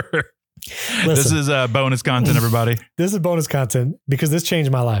 Sure. Listen, this is bonus content, everybody. This is bonus content because this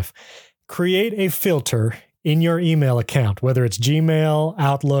changed my life. Create a filter in your email account, whether it's Gmail,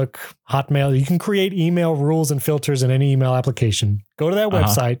 Outlook, Hotmail. You can create email rules and filters in any email application. Go to that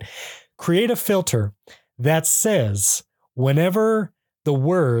website, create a filter that says whenever the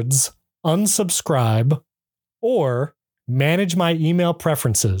words unsubscribe or manage my email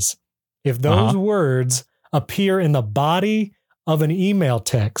preferences, if those words appear in the body of an email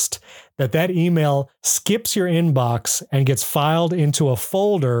text, that email skips your inbox and gets filed into a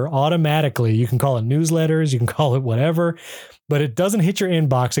folder automatically. You can call it newsletters, you can call it whatever, but it doesn't hit your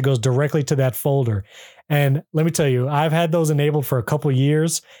inbox. It goes directly to that folder. And let me tell you, I've had those enabled for a couple of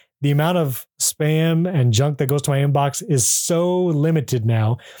years. The amount of spam and junk that goes to my inbox is so limited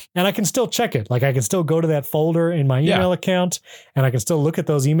now. And I can still check it. I can still go to that folder in my email account and I can still look at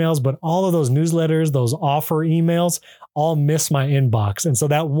those emails, but all of those newsletters, those offer emails, all miss my inbox. And so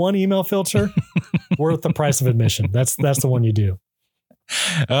that one email filter, worth the price of admission. That's the one you do.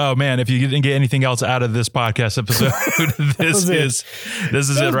 Oh man, if you didn't get anything else out of this podcast episode, this is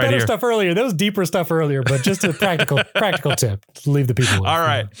it right here. Stuff earlier. There was deeper stuff earlier, but just a practical tip to leave the people with. All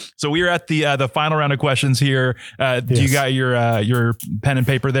right. So we are at the final round of questions here. Do you got your pen and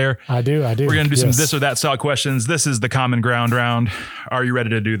paper there? I do. We're going to do some this or that style questions. This is the common ground round. Are you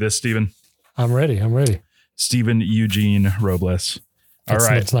ready to do this, Steven? I'm ready. Steven Eugene Robles. All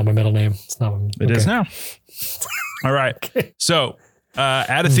right. It's not my middle name. It's not. It is now. All right. Okay. So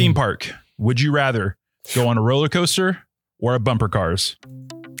at a theme park, would you rather go on a roller coaster or a bumper cars?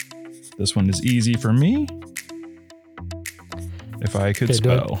 This one is easy for me. If I could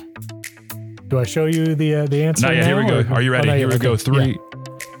spell. Do I show you the answer? Not yet. Here we go. Are you ready? Here we go. Three,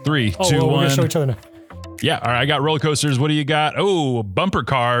 2, 1. We're gonna show each other now. Yeah. All right. I got roller coasters. What do you got? Oh, bumper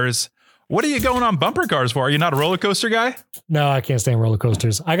cars. What are you going on bumper cars for? Are you not a roller coaster guy? No, I can't stand roller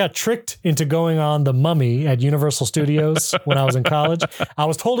coasters. I got tricked into going on the Mummy at Universal Studios when I was in college. I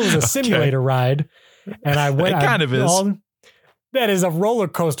was told it was a simulator ride, and I went. It kind of is. That is a roller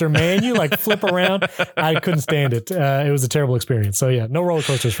coaster, man. You flip around. I couldn't stand it. It was a terrible experience. So yeah, no roller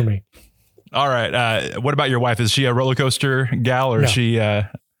coasters for me. All right. What about your wife? Is she a roller coaster gal or is she?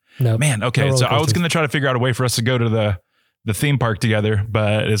 No. Man. Okay. No, so I was going to try to figure out a way for us to go to the theme park together,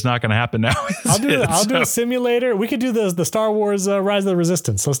 but it's not going to happen now. I'll do a simulator. We could do the Star Wars Rise of the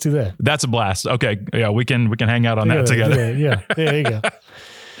Resistance. Let's do that. That's a blast. Okay. Yeah. We can hang out on that together. Yeah. There you go.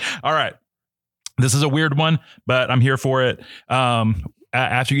 All right. This is a weird one, but I'm here for it.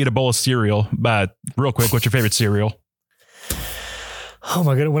 After you eat a bowl of cereal, but real quick, what's your favorite cereal? Oh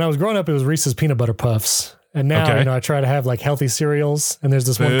my goodness. When I was growing up, it was Reese's Peanut Butter Puffs. And now, I try to have healthy cereals. And there's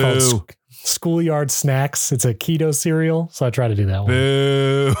this one called Schoolyard Snacks. It's a keto cereal. So I try to do that one.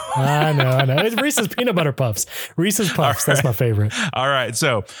 Boo. I know. It's Reese's Peanut Butter Puffs. Reese's Puffs. Right. That's my favorite. All right.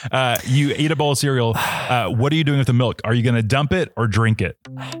 So you eat a bowl of cereal. What are you doing with the milk? Are you going to dump it or drink it?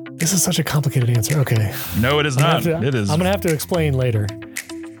 This is such a complicated answer. Okay. No, it is not. It is. I'm going to have to explain later.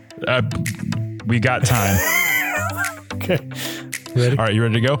 We got time. Okay. Ready? All right. You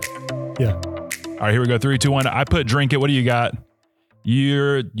ready to go? Yeah. All right. Here we go. 3, 2, 1. I put drink it. What do you got?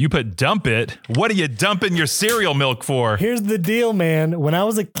 You put dump it. What are you dumping your cereal milk for? Here's the deal, man. When I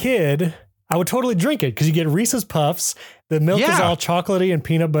was a kid, I would totally drink it because you get Reese's Puffs. The milk is all chocolatey and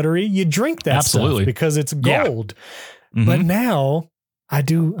peanut buttery. You drink that stuff because it's gold. Yeah. But now I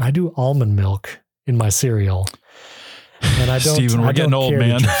do almond milk in my cereal. And I don't. Steven, we're getting old,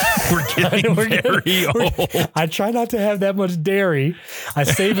 man. We're getting very old. I try not to have that much dairy. I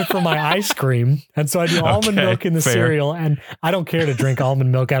save it for my ice cream, and so I do almond milk in the cereal. And I don't care to drink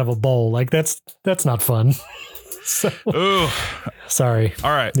almond milk out of a bowl. Like that's not fun. So, sorry. All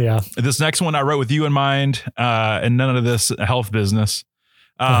right. Yeah. This next one I wrote with you in mind, and none of this health business.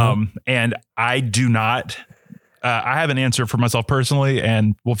 And I do not. I have an answer for myself personally,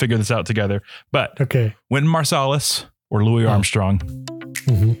 and we'll figure this out together. But Wynton Marsalis or Louis Armstrong.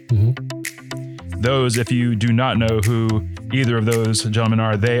 Those, if you do not know who either of those gentlemen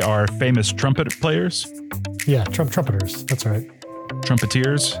are, they are famous trumpet players. Yeah, trumpeters. That's right.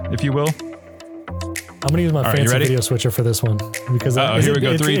 Trumpeteers, if you will. I'm going to use my fancy video switcher for this one. Because here we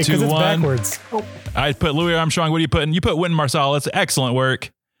go. 3, 2, 1. Backwards. Oh. I put Louis Armstrong. What are you putting? You put Wynton Marsalis. Excellent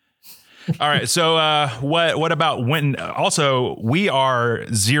work. All right. So what about Wynton? Also, we are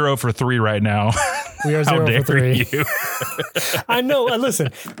 0 for 3 right now. We are 0 for 3. I know. Listen,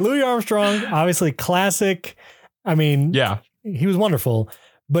 Louis Armstrong, obviously classic. I mean, he was wonderful.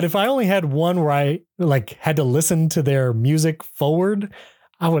 But if I only had one where I had to listen to their music forward,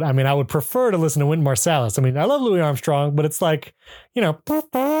 I would prefer to listen to Wynton Marsalis. I mean, I love Louis Armstrong, but it's like,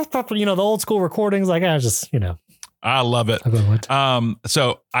 the old school recordings. Like I love it.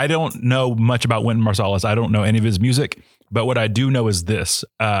 So I don't know much about Wynton Marsalis. I don't know any of his music, but what I do know is this.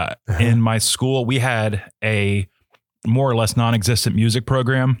 In my school, we had a more or less non-existent music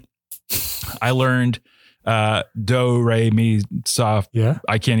program. I learned do, re, mi, sa. Yeah.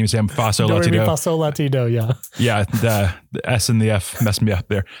 I can't even say I'm fa, sol, la, ti, do. Do, re, mi, fa, sol, la, ti, do. Yeah. Yeah. The S and the F messed me up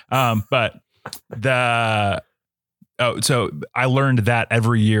there. So I learned that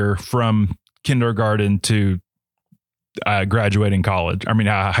every year from kindergarten to graduating college. I mean,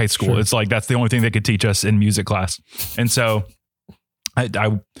 high school. Sure. It's like, that's the only thing they could teach us in music class. And so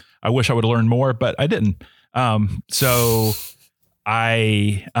I wish I would have learned more, but I didn't. But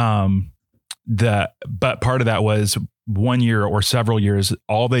part of that was 1 year or several years,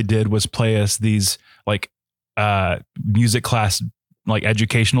 all they did was play us these music class,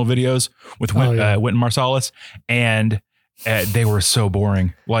 educational videos with Wynton Marsalis. And they were so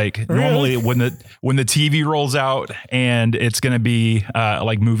boring. Normally when the TV rolls out and it's going to be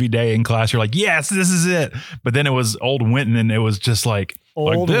movie day in class, you're like, yes, this is it. But then it was old Wynton, and it was just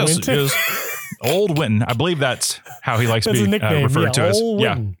old this Wynton? is old Wynton. I believe that's how he likes to be referred to as.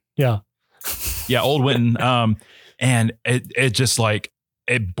 Yeah. Old Wynton. And it just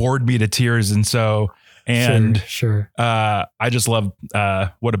it bored me to tears. And so, sure. I just love,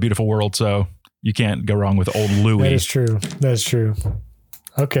 What a Beautiful World. So you can't go wrong with old Louis. That is true.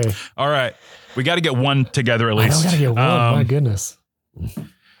 Okay. All right. We got to get one together at least. I got to get one. My goodness.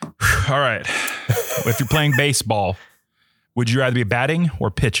 All right. If you're playing baseball, would you rather be batting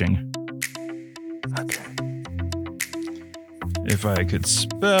or pitching? Okay. If I could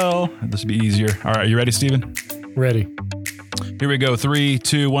spell, this would be easier. All right. You ready, Steven? Ready. Here we go. 3,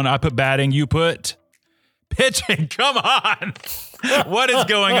 2, 1. I put batting. You put pitching. Come on. What is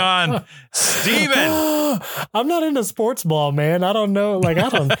going on, Steven? I'm not into sports ball, man. I don't know. But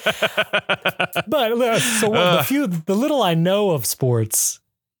the little I know of sports,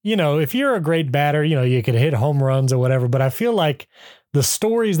 if you're a great batter, you could hit home runs or whatever. But I feel like the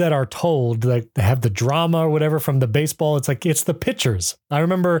stories that are told, they have the drama or whatever from the baseball, it's the pitchers. I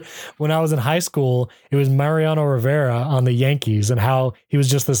remember when I was in high school, it was Mariano Rivera on the Yankees and how he was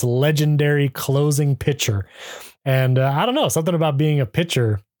just this legendary closing pitcher. And I don't know, something about being a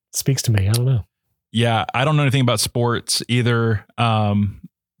pitcher speaks to me. I don't know. Yeah, I don't know anything about sports either.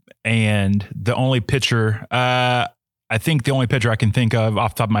 And the only pitcher, I think the only pitcher I can think of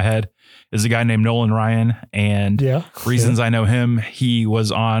off the top of my head is a guy named Nolan Ryan. And reasons I know him, he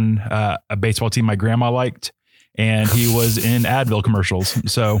was on a baseball team my grandma liked, and he was in Advil commercials.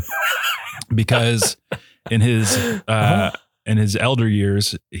 So because in his elder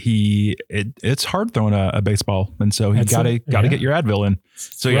years, it's hard throwing a baseball. And so he got to get your Advil in.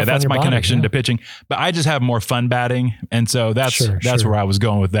 So that's my connection to pitching, but I just have more fun batting. And so that's where I was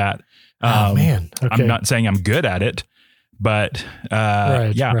going with that. Man. Okay. I'm not saying I'm good at it, but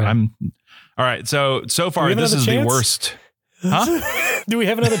I'm all right. So far this is the worst. Huh? Do we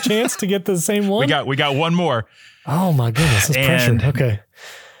have another chance to get the same one? We got one more. Oh my goodness. That's pressure. Okay.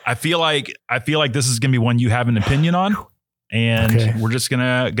 I feel like this is going to be one you have an opinion on, and we're just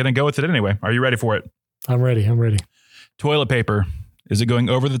going to go with it anyway. Are you ready for it? I'm ready. Toilet paper. Is it going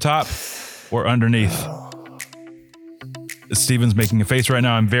over the top or underneath? Steven's making a face right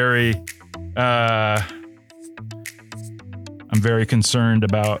now. I'm very concerned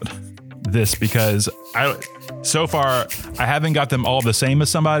about this because so far I haven't got them all the same as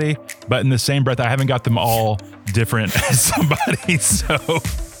somebody, but in the same breath I haven't got them all different as somebody. So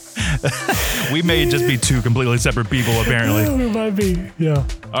we may just be two completely separate people apparently. We might be. Yeah.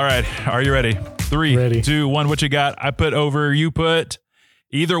 All right. Are you ready? 3, 2, 1. What you got? I put over, you put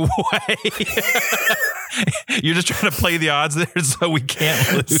either way. You're just trying to play the odds there so we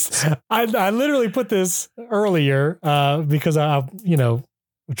can't lose. I literally put this earlier because I'm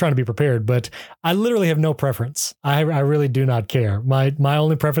trying to be prepared, but I literally have no preference. I really do not care. My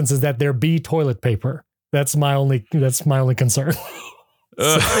only preference is that there be toilet paper. That's my only concern.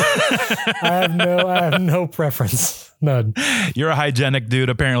 So, I have no preference. None. You're a hygienic dude,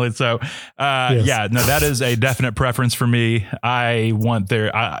 apparently. So, Yes. yeah, no, that is a definite preference for me. I want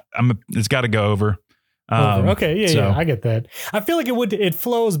it's got to go over. Over. Okay. Yeah. I get that. I feel like it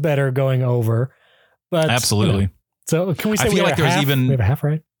flows better going over, but absolutely. So can we say I feel like there's half? even We have a half,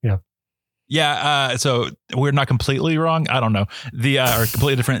 right? Yeah. Yeah. So we're not completely wrong. I don't know. Or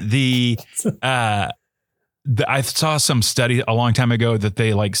completely different. I saw some study a long time ago that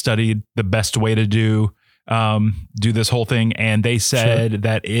they studied the best way to do this whole thing. And they said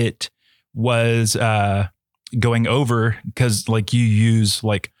that it was going over because you use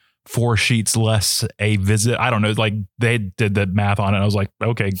 4 sheets less a visit. I don't know. They did the math on it. I was like,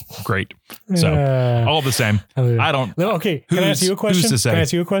 okay, great. So all the same. I don't. Okay. Can I ask you a question? Who's to say? Can I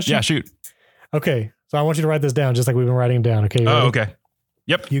ask you a question? Yeah, shoot. Okay. So I want you to write this down just like we've been writing it down. Okay. Oh, okay.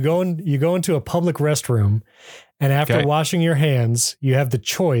 Yep. You go into a public restroom, and after washing your hands, you have the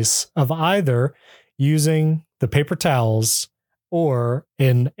choice of either using the paper towels or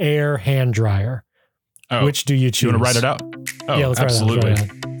an air hand dryer. Oh, which do you choose? You want to write it out? Oh, yeah, let's absolutely. Write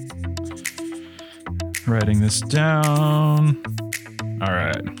it out. Writing this down. All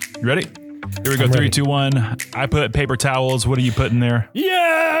right. You ready? Here we go. 3, 2, 1. I put paper towels. What are you putting there?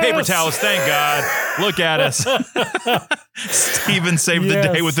 Yes! Paper towels. Thank God. Look at us. Steven saved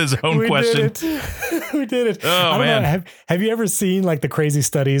the day with his own question. We did it. Oh, man. Have you ever seen the crazy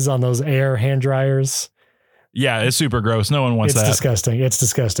studies on those air hand dryers? Yeah, it's super gross. No one wants that. It's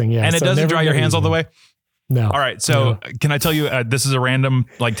disgusting. Yeah. And it doesn't dry your hands all the way? No. All right. So can I tell you, this is a random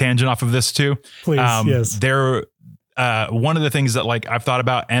tangent off of this too. Please. Yes. One of the things that I've thought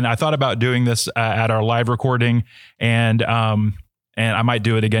about, and I thought about doing this at our live recording, and I might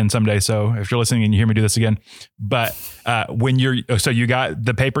do it again someday. So if you're listening and you hear me do this again, but when you got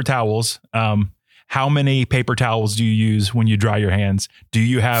the paper towels, how many paper towels do you use when you dry your hands? Do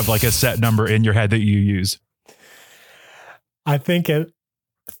you have a set number in your head that you use? I think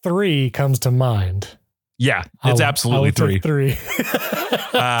 3 comes to mind. Yeah, it's absolutely 3. Take 3.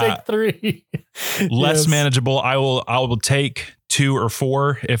 Take 3. Less manageable. I will take 2 or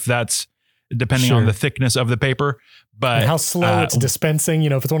 4 if that's depending on the thickness of the paper. But and how slow it's dispensing.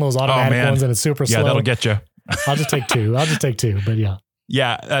 If it's one of those automatic ones and it's super slow. Yeah, that'll get you. I'll just take 2. But yeah.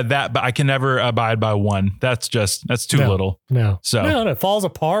 Yeah, but I can never abide by 1. That's too little. No. So it falls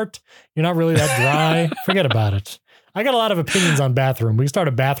apart. You're not really that dry. Forget about it. I got a lot of opinions on bathroom. We can start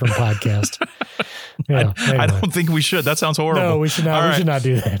a bathroom podcast. Yeah, I don't think we should. That sounds horrible. No, we should not. We should not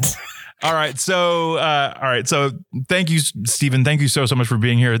do that. All right. So thank you, Steven. Thank you so much for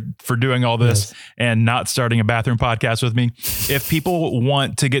being here, for doing all this and not starting a bathroom podcast with me. If people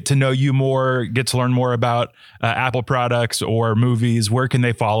want to get to know you more, get to learn more about Apple products or movies, where can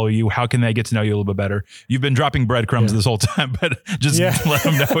they follow you? How can they get to know you a little bit better? You've been dropping breadcrumbs this whole time, but just let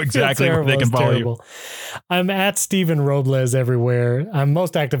them know exactly where they can follow you. I'm at Steven Robles everywhere. I'm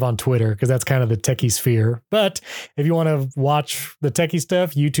most active on Twitter because that's kind of the techie sphere. But if you want to watch the techie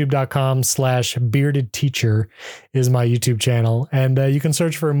stuff, youtube.com/bearded teacher is my YouTube channel. And you can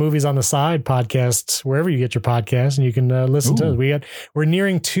search for Movies on the Side podcasts wherever you get your podcasts, and you can listen to it. We're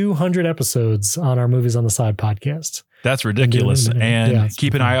nearing 200 episodes on our Movies on the Side podcast. That's ridiculous. And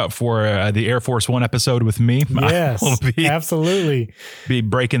keep an eye out for the Air Force One episode with me. Yes, absolutely. Be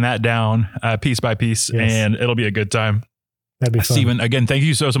breaking that down piece by piece, and it'll be a good time. That'd be fun. Steven, again, thank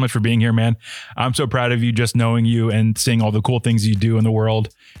you so much for being here, man. I'm so proud of you, just knowing you and seeing all the cool things you do in the world.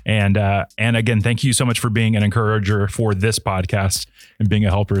 And again, thank you so much for being an encourager for this podcast and being a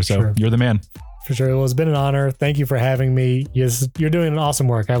helper. So you're the man. For sure. Well, it's been an honor. Thank you for having me. Yes, you're doing an awesome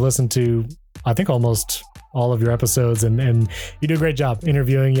work. I've listened to, I think, almost all of your episodes, and you do a great job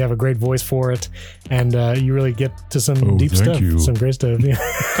interviewing. You have a great voice for it, and you really get to some deep stuff, some great stuff.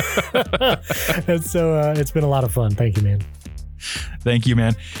 And so it's been a lot of fun. Thank you, man. Thank you,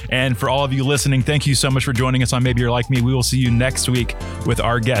 man. And for all of you listening, thank you so much for joining us on Maybe You're Like Me. We will see you next week with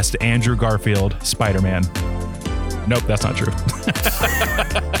our guest, Andrew Garfield, Spider-Man. Nope, that's not true.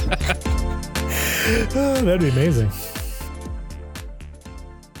 Oh, that'd be amazing.